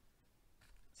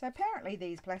 So apparently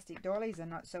these plastic doilies are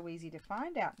not so easy to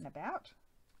find out and about.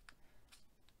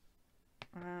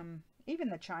 Even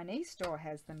the Chinese store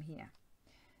has them here.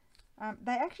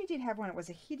 They actually did have one. It was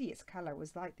a hideous colour. It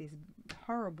was like this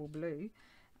horrible blue.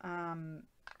 But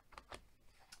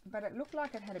it looked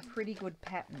like it had a pretty good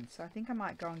pattern. So I think I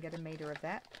might go and get a metre of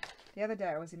that. The other day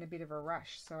I was in a bit of a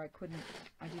rush, so I couldn't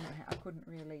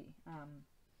really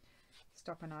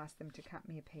stop and ask them to cut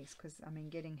me a piece, because I mean,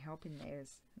 getting help in there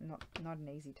is not an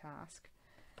easy task.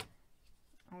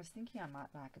 I was thinking I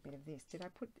might like a bit of this. Did I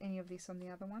put any of this on the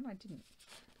other one? I didn't.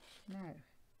 No. I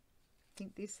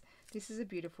think this is a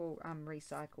beautiful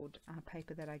recycled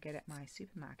paper that I get at my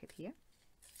supermarket here.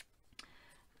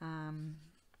 So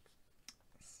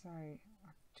I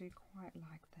do quite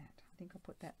like that. I think I'll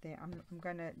put that there. I'm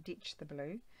going to ditch the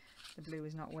blue. The blue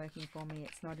is not working for me.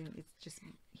 It's just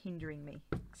hindering me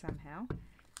somehow.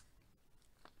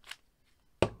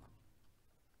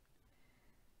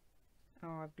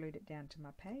 Oh, I've glued it down to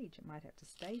my page. It might have to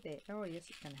stay there. Oh, yes,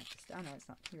 it's going to have to stay. Oh, no, it's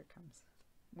not. Here it comes.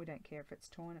 We don't care if it's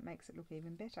torn. It makes it look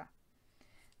even better.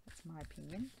 That's my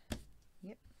opinion.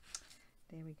 Yep.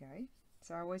 There we go.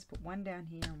 So I always put one down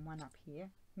here and one up here.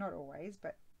 Not always,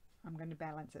 but I'm going to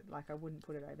balance it like I wouldn't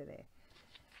put it over there.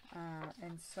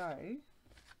 And so,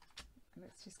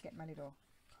 let's just get my little...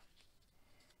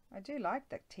 I do like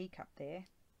the teacup there.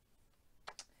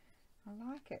 I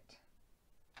like it.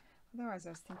 Otherwise,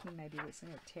 I was thinking maybe it's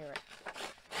going to tear it.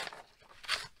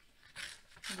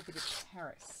 A little bit of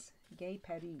Paris. Gay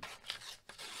Paris.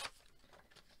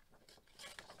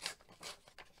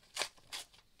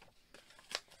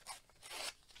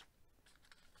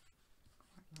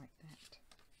 Quite like that.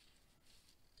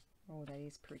 Oh, that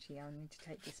is pretty. I need to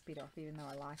take this bit off, even though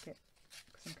I like it,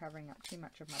 because I'm covering up too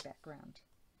much of my background.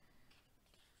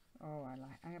 Oh,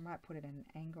 I might put it at an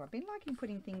angle. I've been liking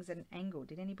putting things at an angle.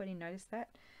 Did anybody notice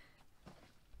that?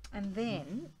 And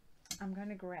then I'm going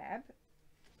to grab...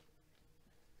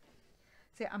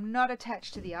 See, I'm not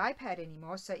attached to the iPad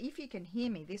anymore, so if you can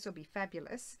hear me, this will be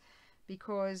fabulous,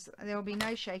 because there will be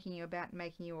no shaking you about and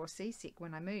making you all seasick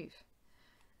when I move.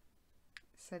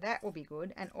 So that will be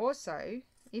good. And also,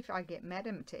 if I get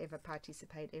Madam to ever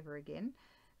participate ever again,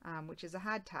 which is a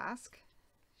hard task.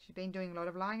 She's been doing a lot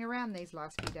of lying around these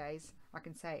last few days. I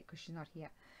can say it because she's not here.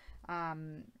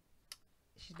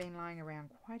 She's been lying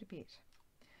around quite a bit.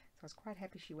 So I was quite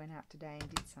happy she went out today and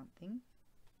did something.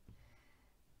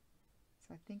 So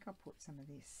I think I'll put some of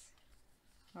this.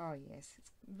 Oh yes,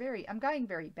 it's very, I'm going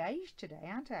very beige today,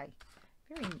 aren't I?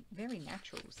 Very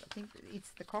naturals. I think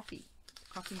it's the coffee.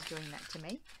 The coffee's doing that to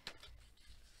me.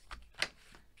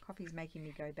 Coffee's making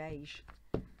me go beige.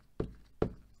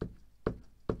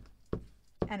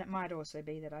 And it might also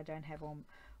be that I don't have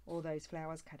all those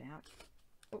flowers cut out.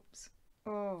 Oops.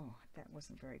 Oh, that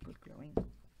wasn't very good gluing.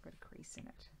 Got a crease in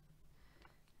it.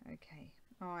 Okay.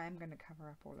 Oh, I am going to cover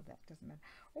up all of that. Doesn't matter.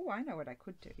 Oh, I know what I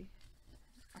could do.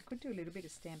 I could do a little bit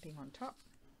of stamping on top.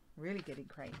 Really getting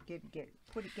crazy.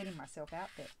 Getting myself out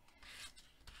there.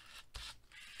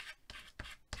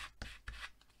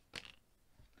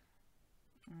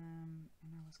 And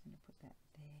I was going to put that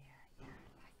there. Yeah,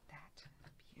 like that.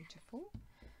 Beautiful.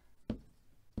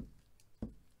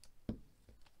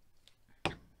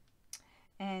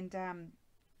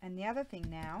 And the other thing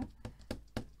now,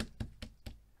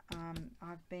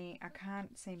 I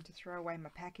can't seem to throw away my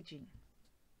packaging.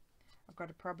 I've got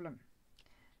a problem.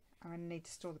 I need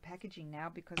to store the packaging now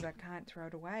because I can't throw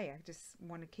it away. I just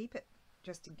want to keep it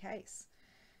just in case,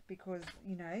 because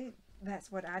you know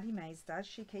that's what Auntie Mays does.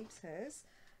 She keeps hers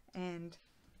and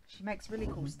she makes really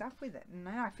cool stuff with it. And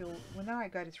now I feel, when I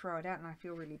go to throw it out, and I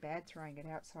feel really bad throwing it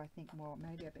out, so I think, well,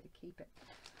 maybe I better keep it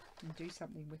and do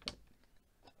something with it.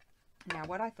 Now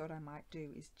what I thought I might do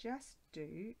is just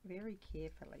do very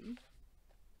carefully,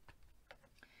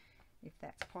 if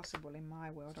that's possible in my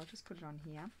world, I'll just put it on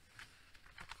here.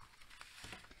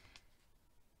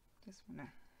 Just want to,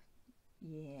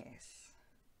 yes,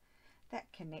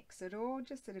 that connects it all.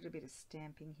 Just a little bit of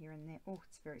stamping here and there. Oh,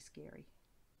 it's very scary.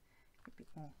 A bit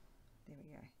more. There we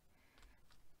go.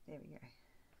 There we go.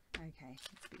 Okay,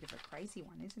 it's a bit of a crazy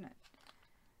one, isn't it?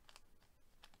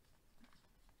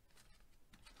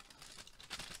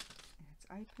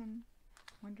 Open.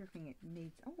 Wonder if it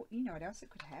needs, oh, you know what else it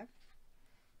could have?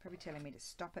 Probably telling me to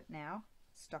stop it now.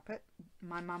 Stop it.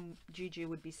 My mum Juju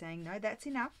would be saying, no, that's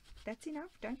enough. That's enough.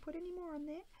 Don't put any more on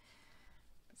there.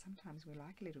 But sometimes we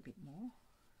like a little bit more.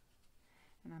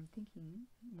 And I'm thinking,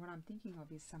 what I'm thinking of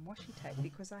is some washi tape,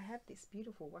 because I have this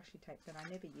beautiful washi tape that I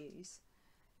never use,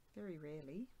 very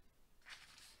rarely.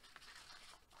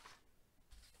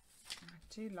 I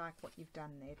do like what you've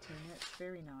done there, Tina. It's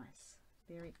very nice.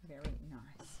 Very, very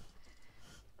nice.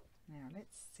 Now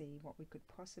let's see what we could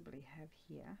possibly have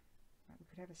here. We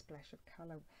could have a splash of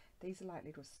colour. These are like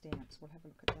little stamps. We'll have a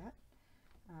look at that.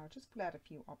 I'll just pull out a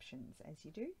few options as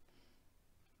you do.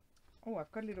 Oh,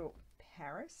 I've got a little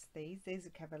Paris. There's a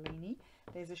Cavallini.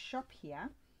 There's a shop here.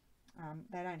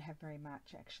 They don't have very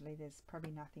much actually. There's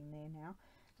probably nothing there now.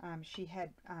 She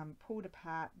had pulled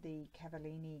apart the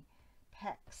Cavallini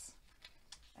packs,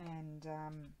 and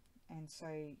so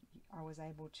I was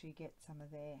able to get some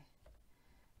of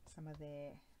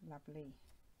their lovely,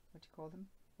 what do you call them,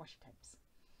 washi tapes.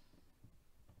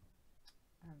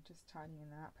 I'm just tidying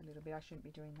them up a little bit. I shouldn't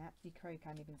be doing that. You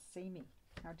can't even see me.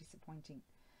 How disappointing.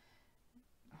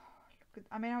 Oh, look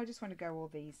at, I mean, I just want to go all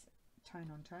these tone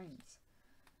on tones.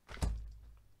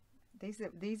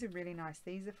 These are really nice.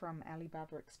 These are from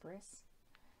Alibaba Express.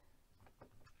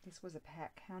 This was a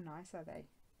pack. How nice are they?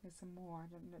 There's some more. I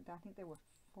don't know. I think there were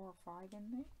 4 or 5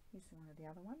 in there. Here's one of the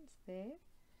other ones there.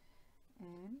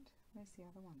 And where's the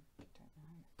other one? Don't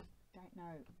know. Don't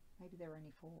know. Maybe there were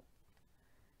only 4.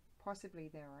 Possibly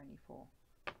there were only 4.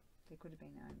 There could have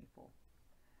been only 4.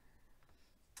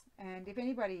 And if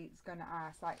anybody's going to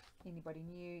ask, like anybody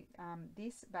new,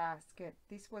 this basket,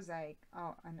 this was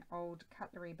an old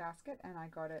cutlery basket, and I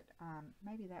got it,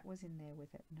 maybe that was in there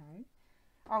with it. No.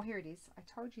 Oh, here it is. I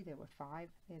told you there were 5.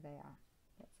 There they are.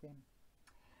 That's them.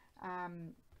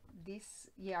 This,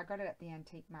 yeah, I got it at the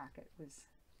antique market. It was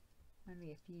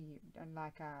only a few,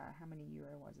 like how many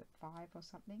euro was it? 5 or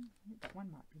something? I think that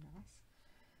one might be nice.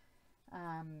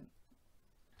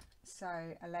 So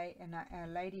a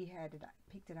lady had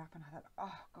picked it up, and I thought,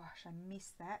 oh gosh, I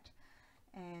missed that.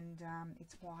 And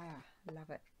it's wire. Love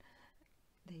it.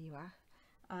 There you are.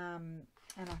 And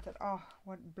I thought, oh,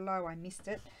 what blow, I missed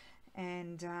it.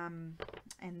 And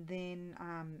then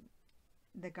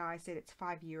the guy said it's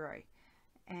 €5,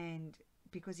 and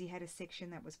because he had a section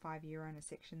that was €5 and a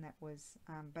section that was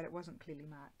but it wasn't clearly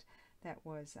marked, that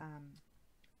was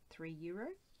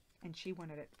 €3, and she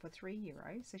wanted it for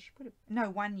 €3, so she put it,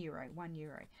 no,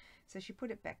 €1, so she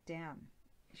put it back down.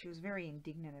 She was very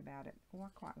indignant about it. Oh, I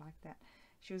quite like that.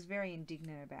 She was very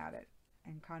indignant about it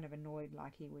and kind of annoyed,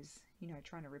 like he was, you know,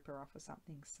 trying to rip her off or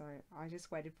something. So I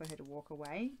just waited for her to walk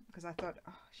away, because I thought,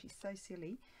 oh, she's so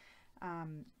silly.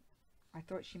 I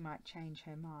thought she might change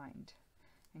her mind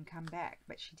and come back,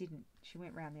 but she didn't. She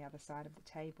went round the other side of the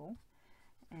table,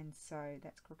 and so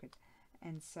that's crooked.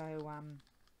 And so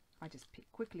I just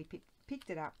quickly picked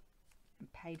it up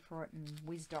and paid for it and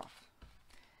whizzed off.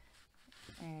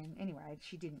 And anyway,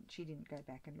 she didn't go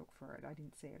back and look for it. I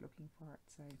didn't see her looking for it.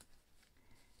 So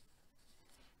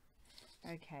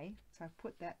okay, so I've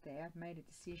put that there. I've made a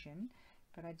decision,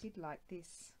 but I did like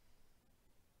this.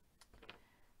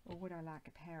 Or would I like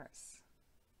a Paris?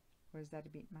 Or is that a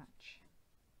bit much?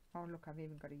 Oh look, I've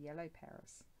even got a yellow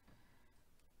Paris.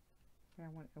 But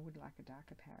I would like a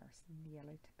darker Paris than the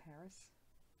yellow to Paris.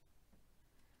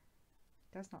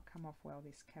 It does not come off well,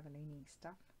 this Cavallini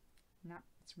stuff. No,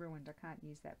 it's ruined. I can't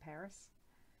use that Paris.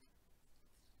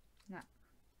 No,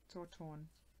 it's all torn.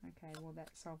 Okay, well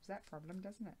that solves that problem,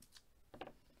 doesn't it?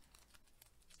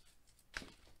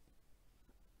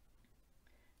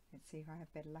 Let's see if I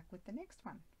have better luck with the next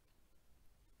one.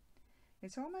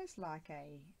 It's almost like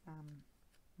a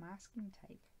masking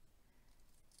tape.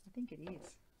 I think it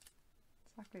is.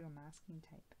 It's like little masking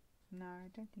tape. No, I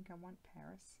don't think I want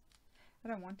Paris. I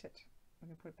don't want it. I'm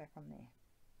going to put it back on there.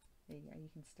 There you go, you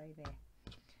can stay there.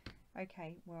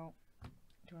 Okay, well,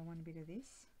 do I want a bit of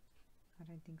this? I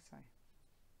don't think so.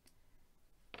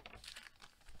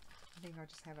 I think I'll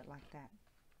just have it like that.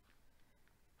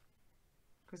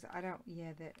 Because I don't,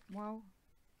 yeah, that, well,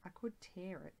 I could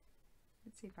tear it.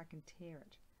 Let's see if I can tear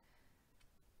it.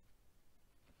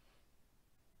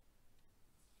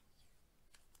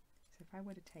 So if I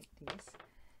were to take this,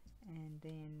 and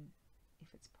then if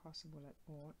it's possible at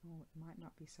all, oh, it might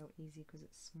not be so easy because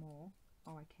it's small.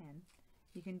 Oh, I can.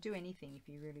 You can do anything if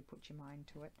you really put your mind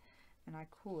to it. And I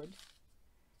could,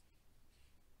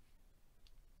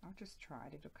 I'll just try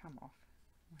it, it'll come off.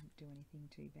 Won't do anything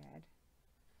too bad.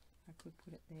 I could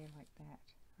put it there like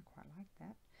that. I quite like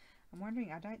that. I'm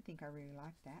wondering, I don't think I really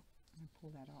like that. I'm going to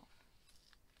pull that off.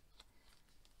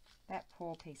 That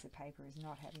poor piece of paper is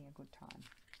not having a good time.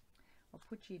 I'll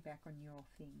put you back on your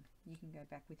thing. You can go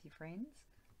back with your friends.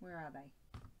 Where are they?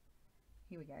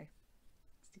 Here we go.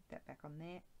 Stick that back on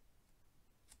there.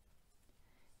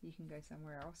 You can go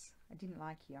somewhere else. I didn't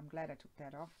like you. I'm glad I took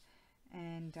that off.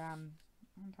 And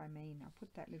what do I mean? I'll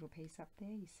put that little piece up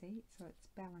there, you see, so it's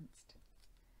balanced.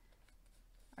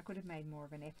 I could have made more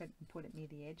of an effort and put it near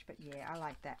the edge, but yeah, I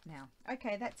like that now.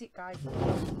 Okay, that's it, guys,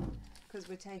 because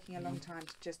we're taking a long time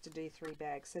just to do 3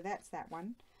 bags. So that's that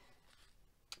one.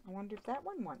 I wonder if that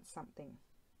one wants something.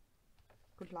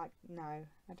 Could like, no,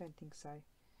 I don't think so.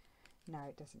 No,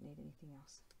 it doesn't need anything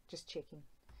else. Just checking.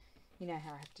 You know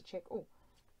how I have to check. Oh,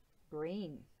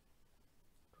 green.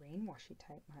 Green washi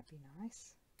tape might be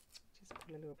nice. Just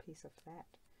put a little piece of that.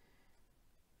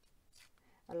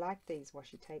 I like these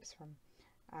washi tapes from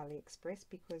AliExpress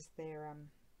because they're,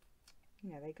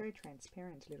 you know, they go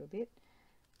transparent a little bit.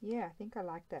 Yeah, I think I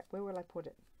like that. Where will I put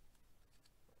it?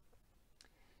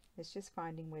 It's just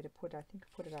finding where to put it. I think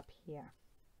I put it up here.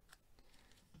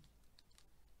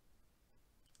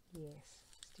 Yes,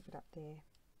 stick it up there.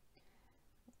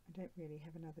 I don't really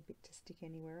have another bit to stick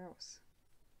anywhere else.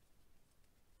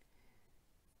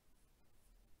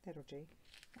 That'll do.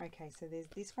 Okay, so there's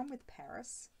this one with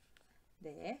Paris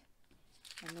there,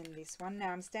 and then this one.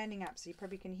 Now I'm standing up, so you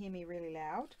probably can hear me really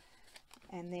loud.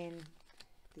 And then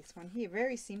this one here,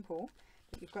 very simple,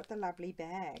 but you've got the lovely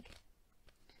bag.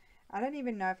 I don't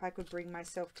even know if I could bring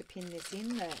myself to pin this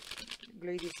in the,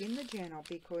 glue this in the journal,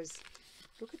 because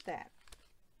look at that.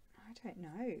 I don't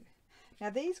know. Now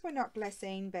these were not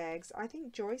glassine bags. I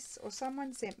think Joyce or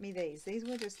someone sent me these. These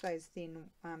were just those thin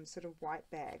sort of white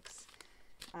bags.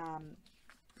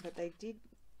 But they did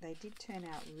turn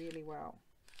out really well.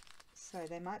 So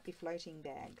they might be floating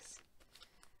bags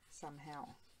somehow,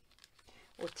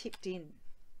 or tipped in,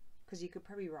 because you could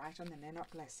probably write on them. They're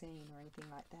not glassine or anything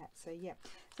like that. So yeah,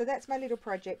 so that's my little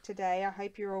project today. I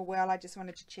hope you're all well. I just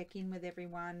wanted to check in with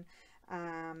everyone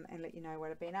and let you know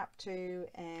what I've been up to,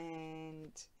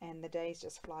 and the days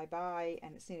just fly by,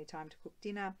 and it's nearly time to cook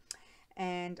dinner,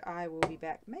 and I will be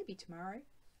back maybe tomorrow.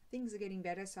 Things are getting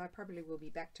better, so I probably will be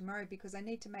back tomorrow, because I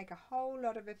need to make a whole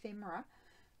lot of ephemera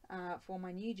for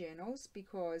my new journals,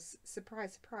 because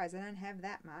surprise surprise, I don't have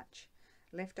that much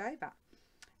left over.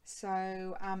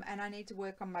 So and I need to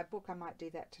work on my book. I might do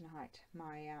that tonight,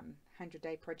 my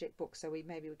 100-day project book, so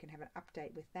maybe we can have an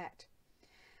update with that.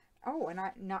 Oh, and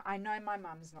I know my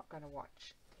mum's not going to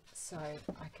watch, so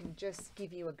I can just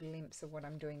give you a glimpse of what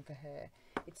I'm doing for her.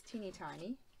 It's teeny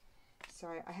tiny. So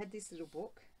I had this little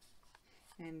book,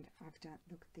 and I've done,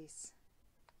 look at this.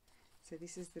 So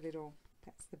this is the little,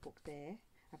 that's the book there.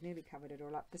 I've nearly covered it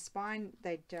all up. The spine,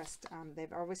 they just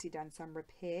they've obviously done some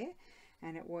repair,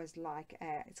 and it was like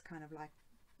it's kind of like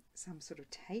some sort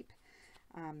of tape.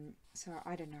 So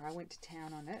I don't know, I went to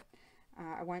town on it.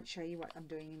 I won't show you what I'm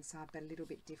doing inside, but a little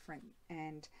bit different.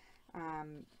 And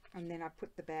and then I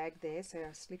put the bag there, so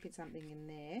I slip in something in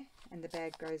there and the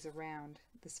bag goes around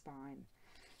the spine.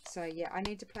 So yeah, I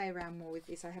need to play around more with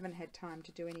this. I haven't had time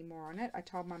to do any more on it. I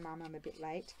told my mum I'm a bit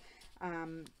late.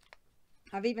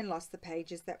 I've even lost the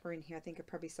pages that were in here. I think I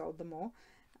probably sold them all.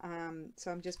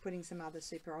 So I'm just putting some other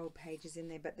super old pages in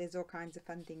there, but there's all kinds of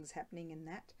fun things happening in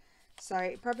that. So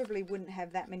it probably wouldn't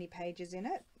have that many pages in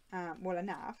it, well,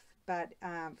 enough, but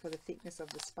for the thickness of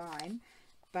the spine,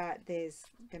 but there's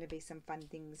going to be some fun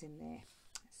things in there.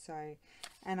 So,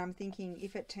 and I'm thinking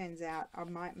if it turns out, I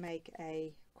might make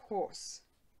a course,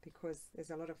 because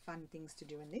there's a lot of fun things to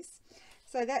do in this.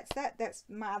 So that's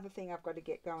my other thing I've got to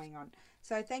get going on.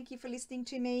 So thank you for listening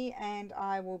to me, and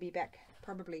I will be back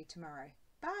probably tomorrow.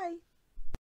 Bye.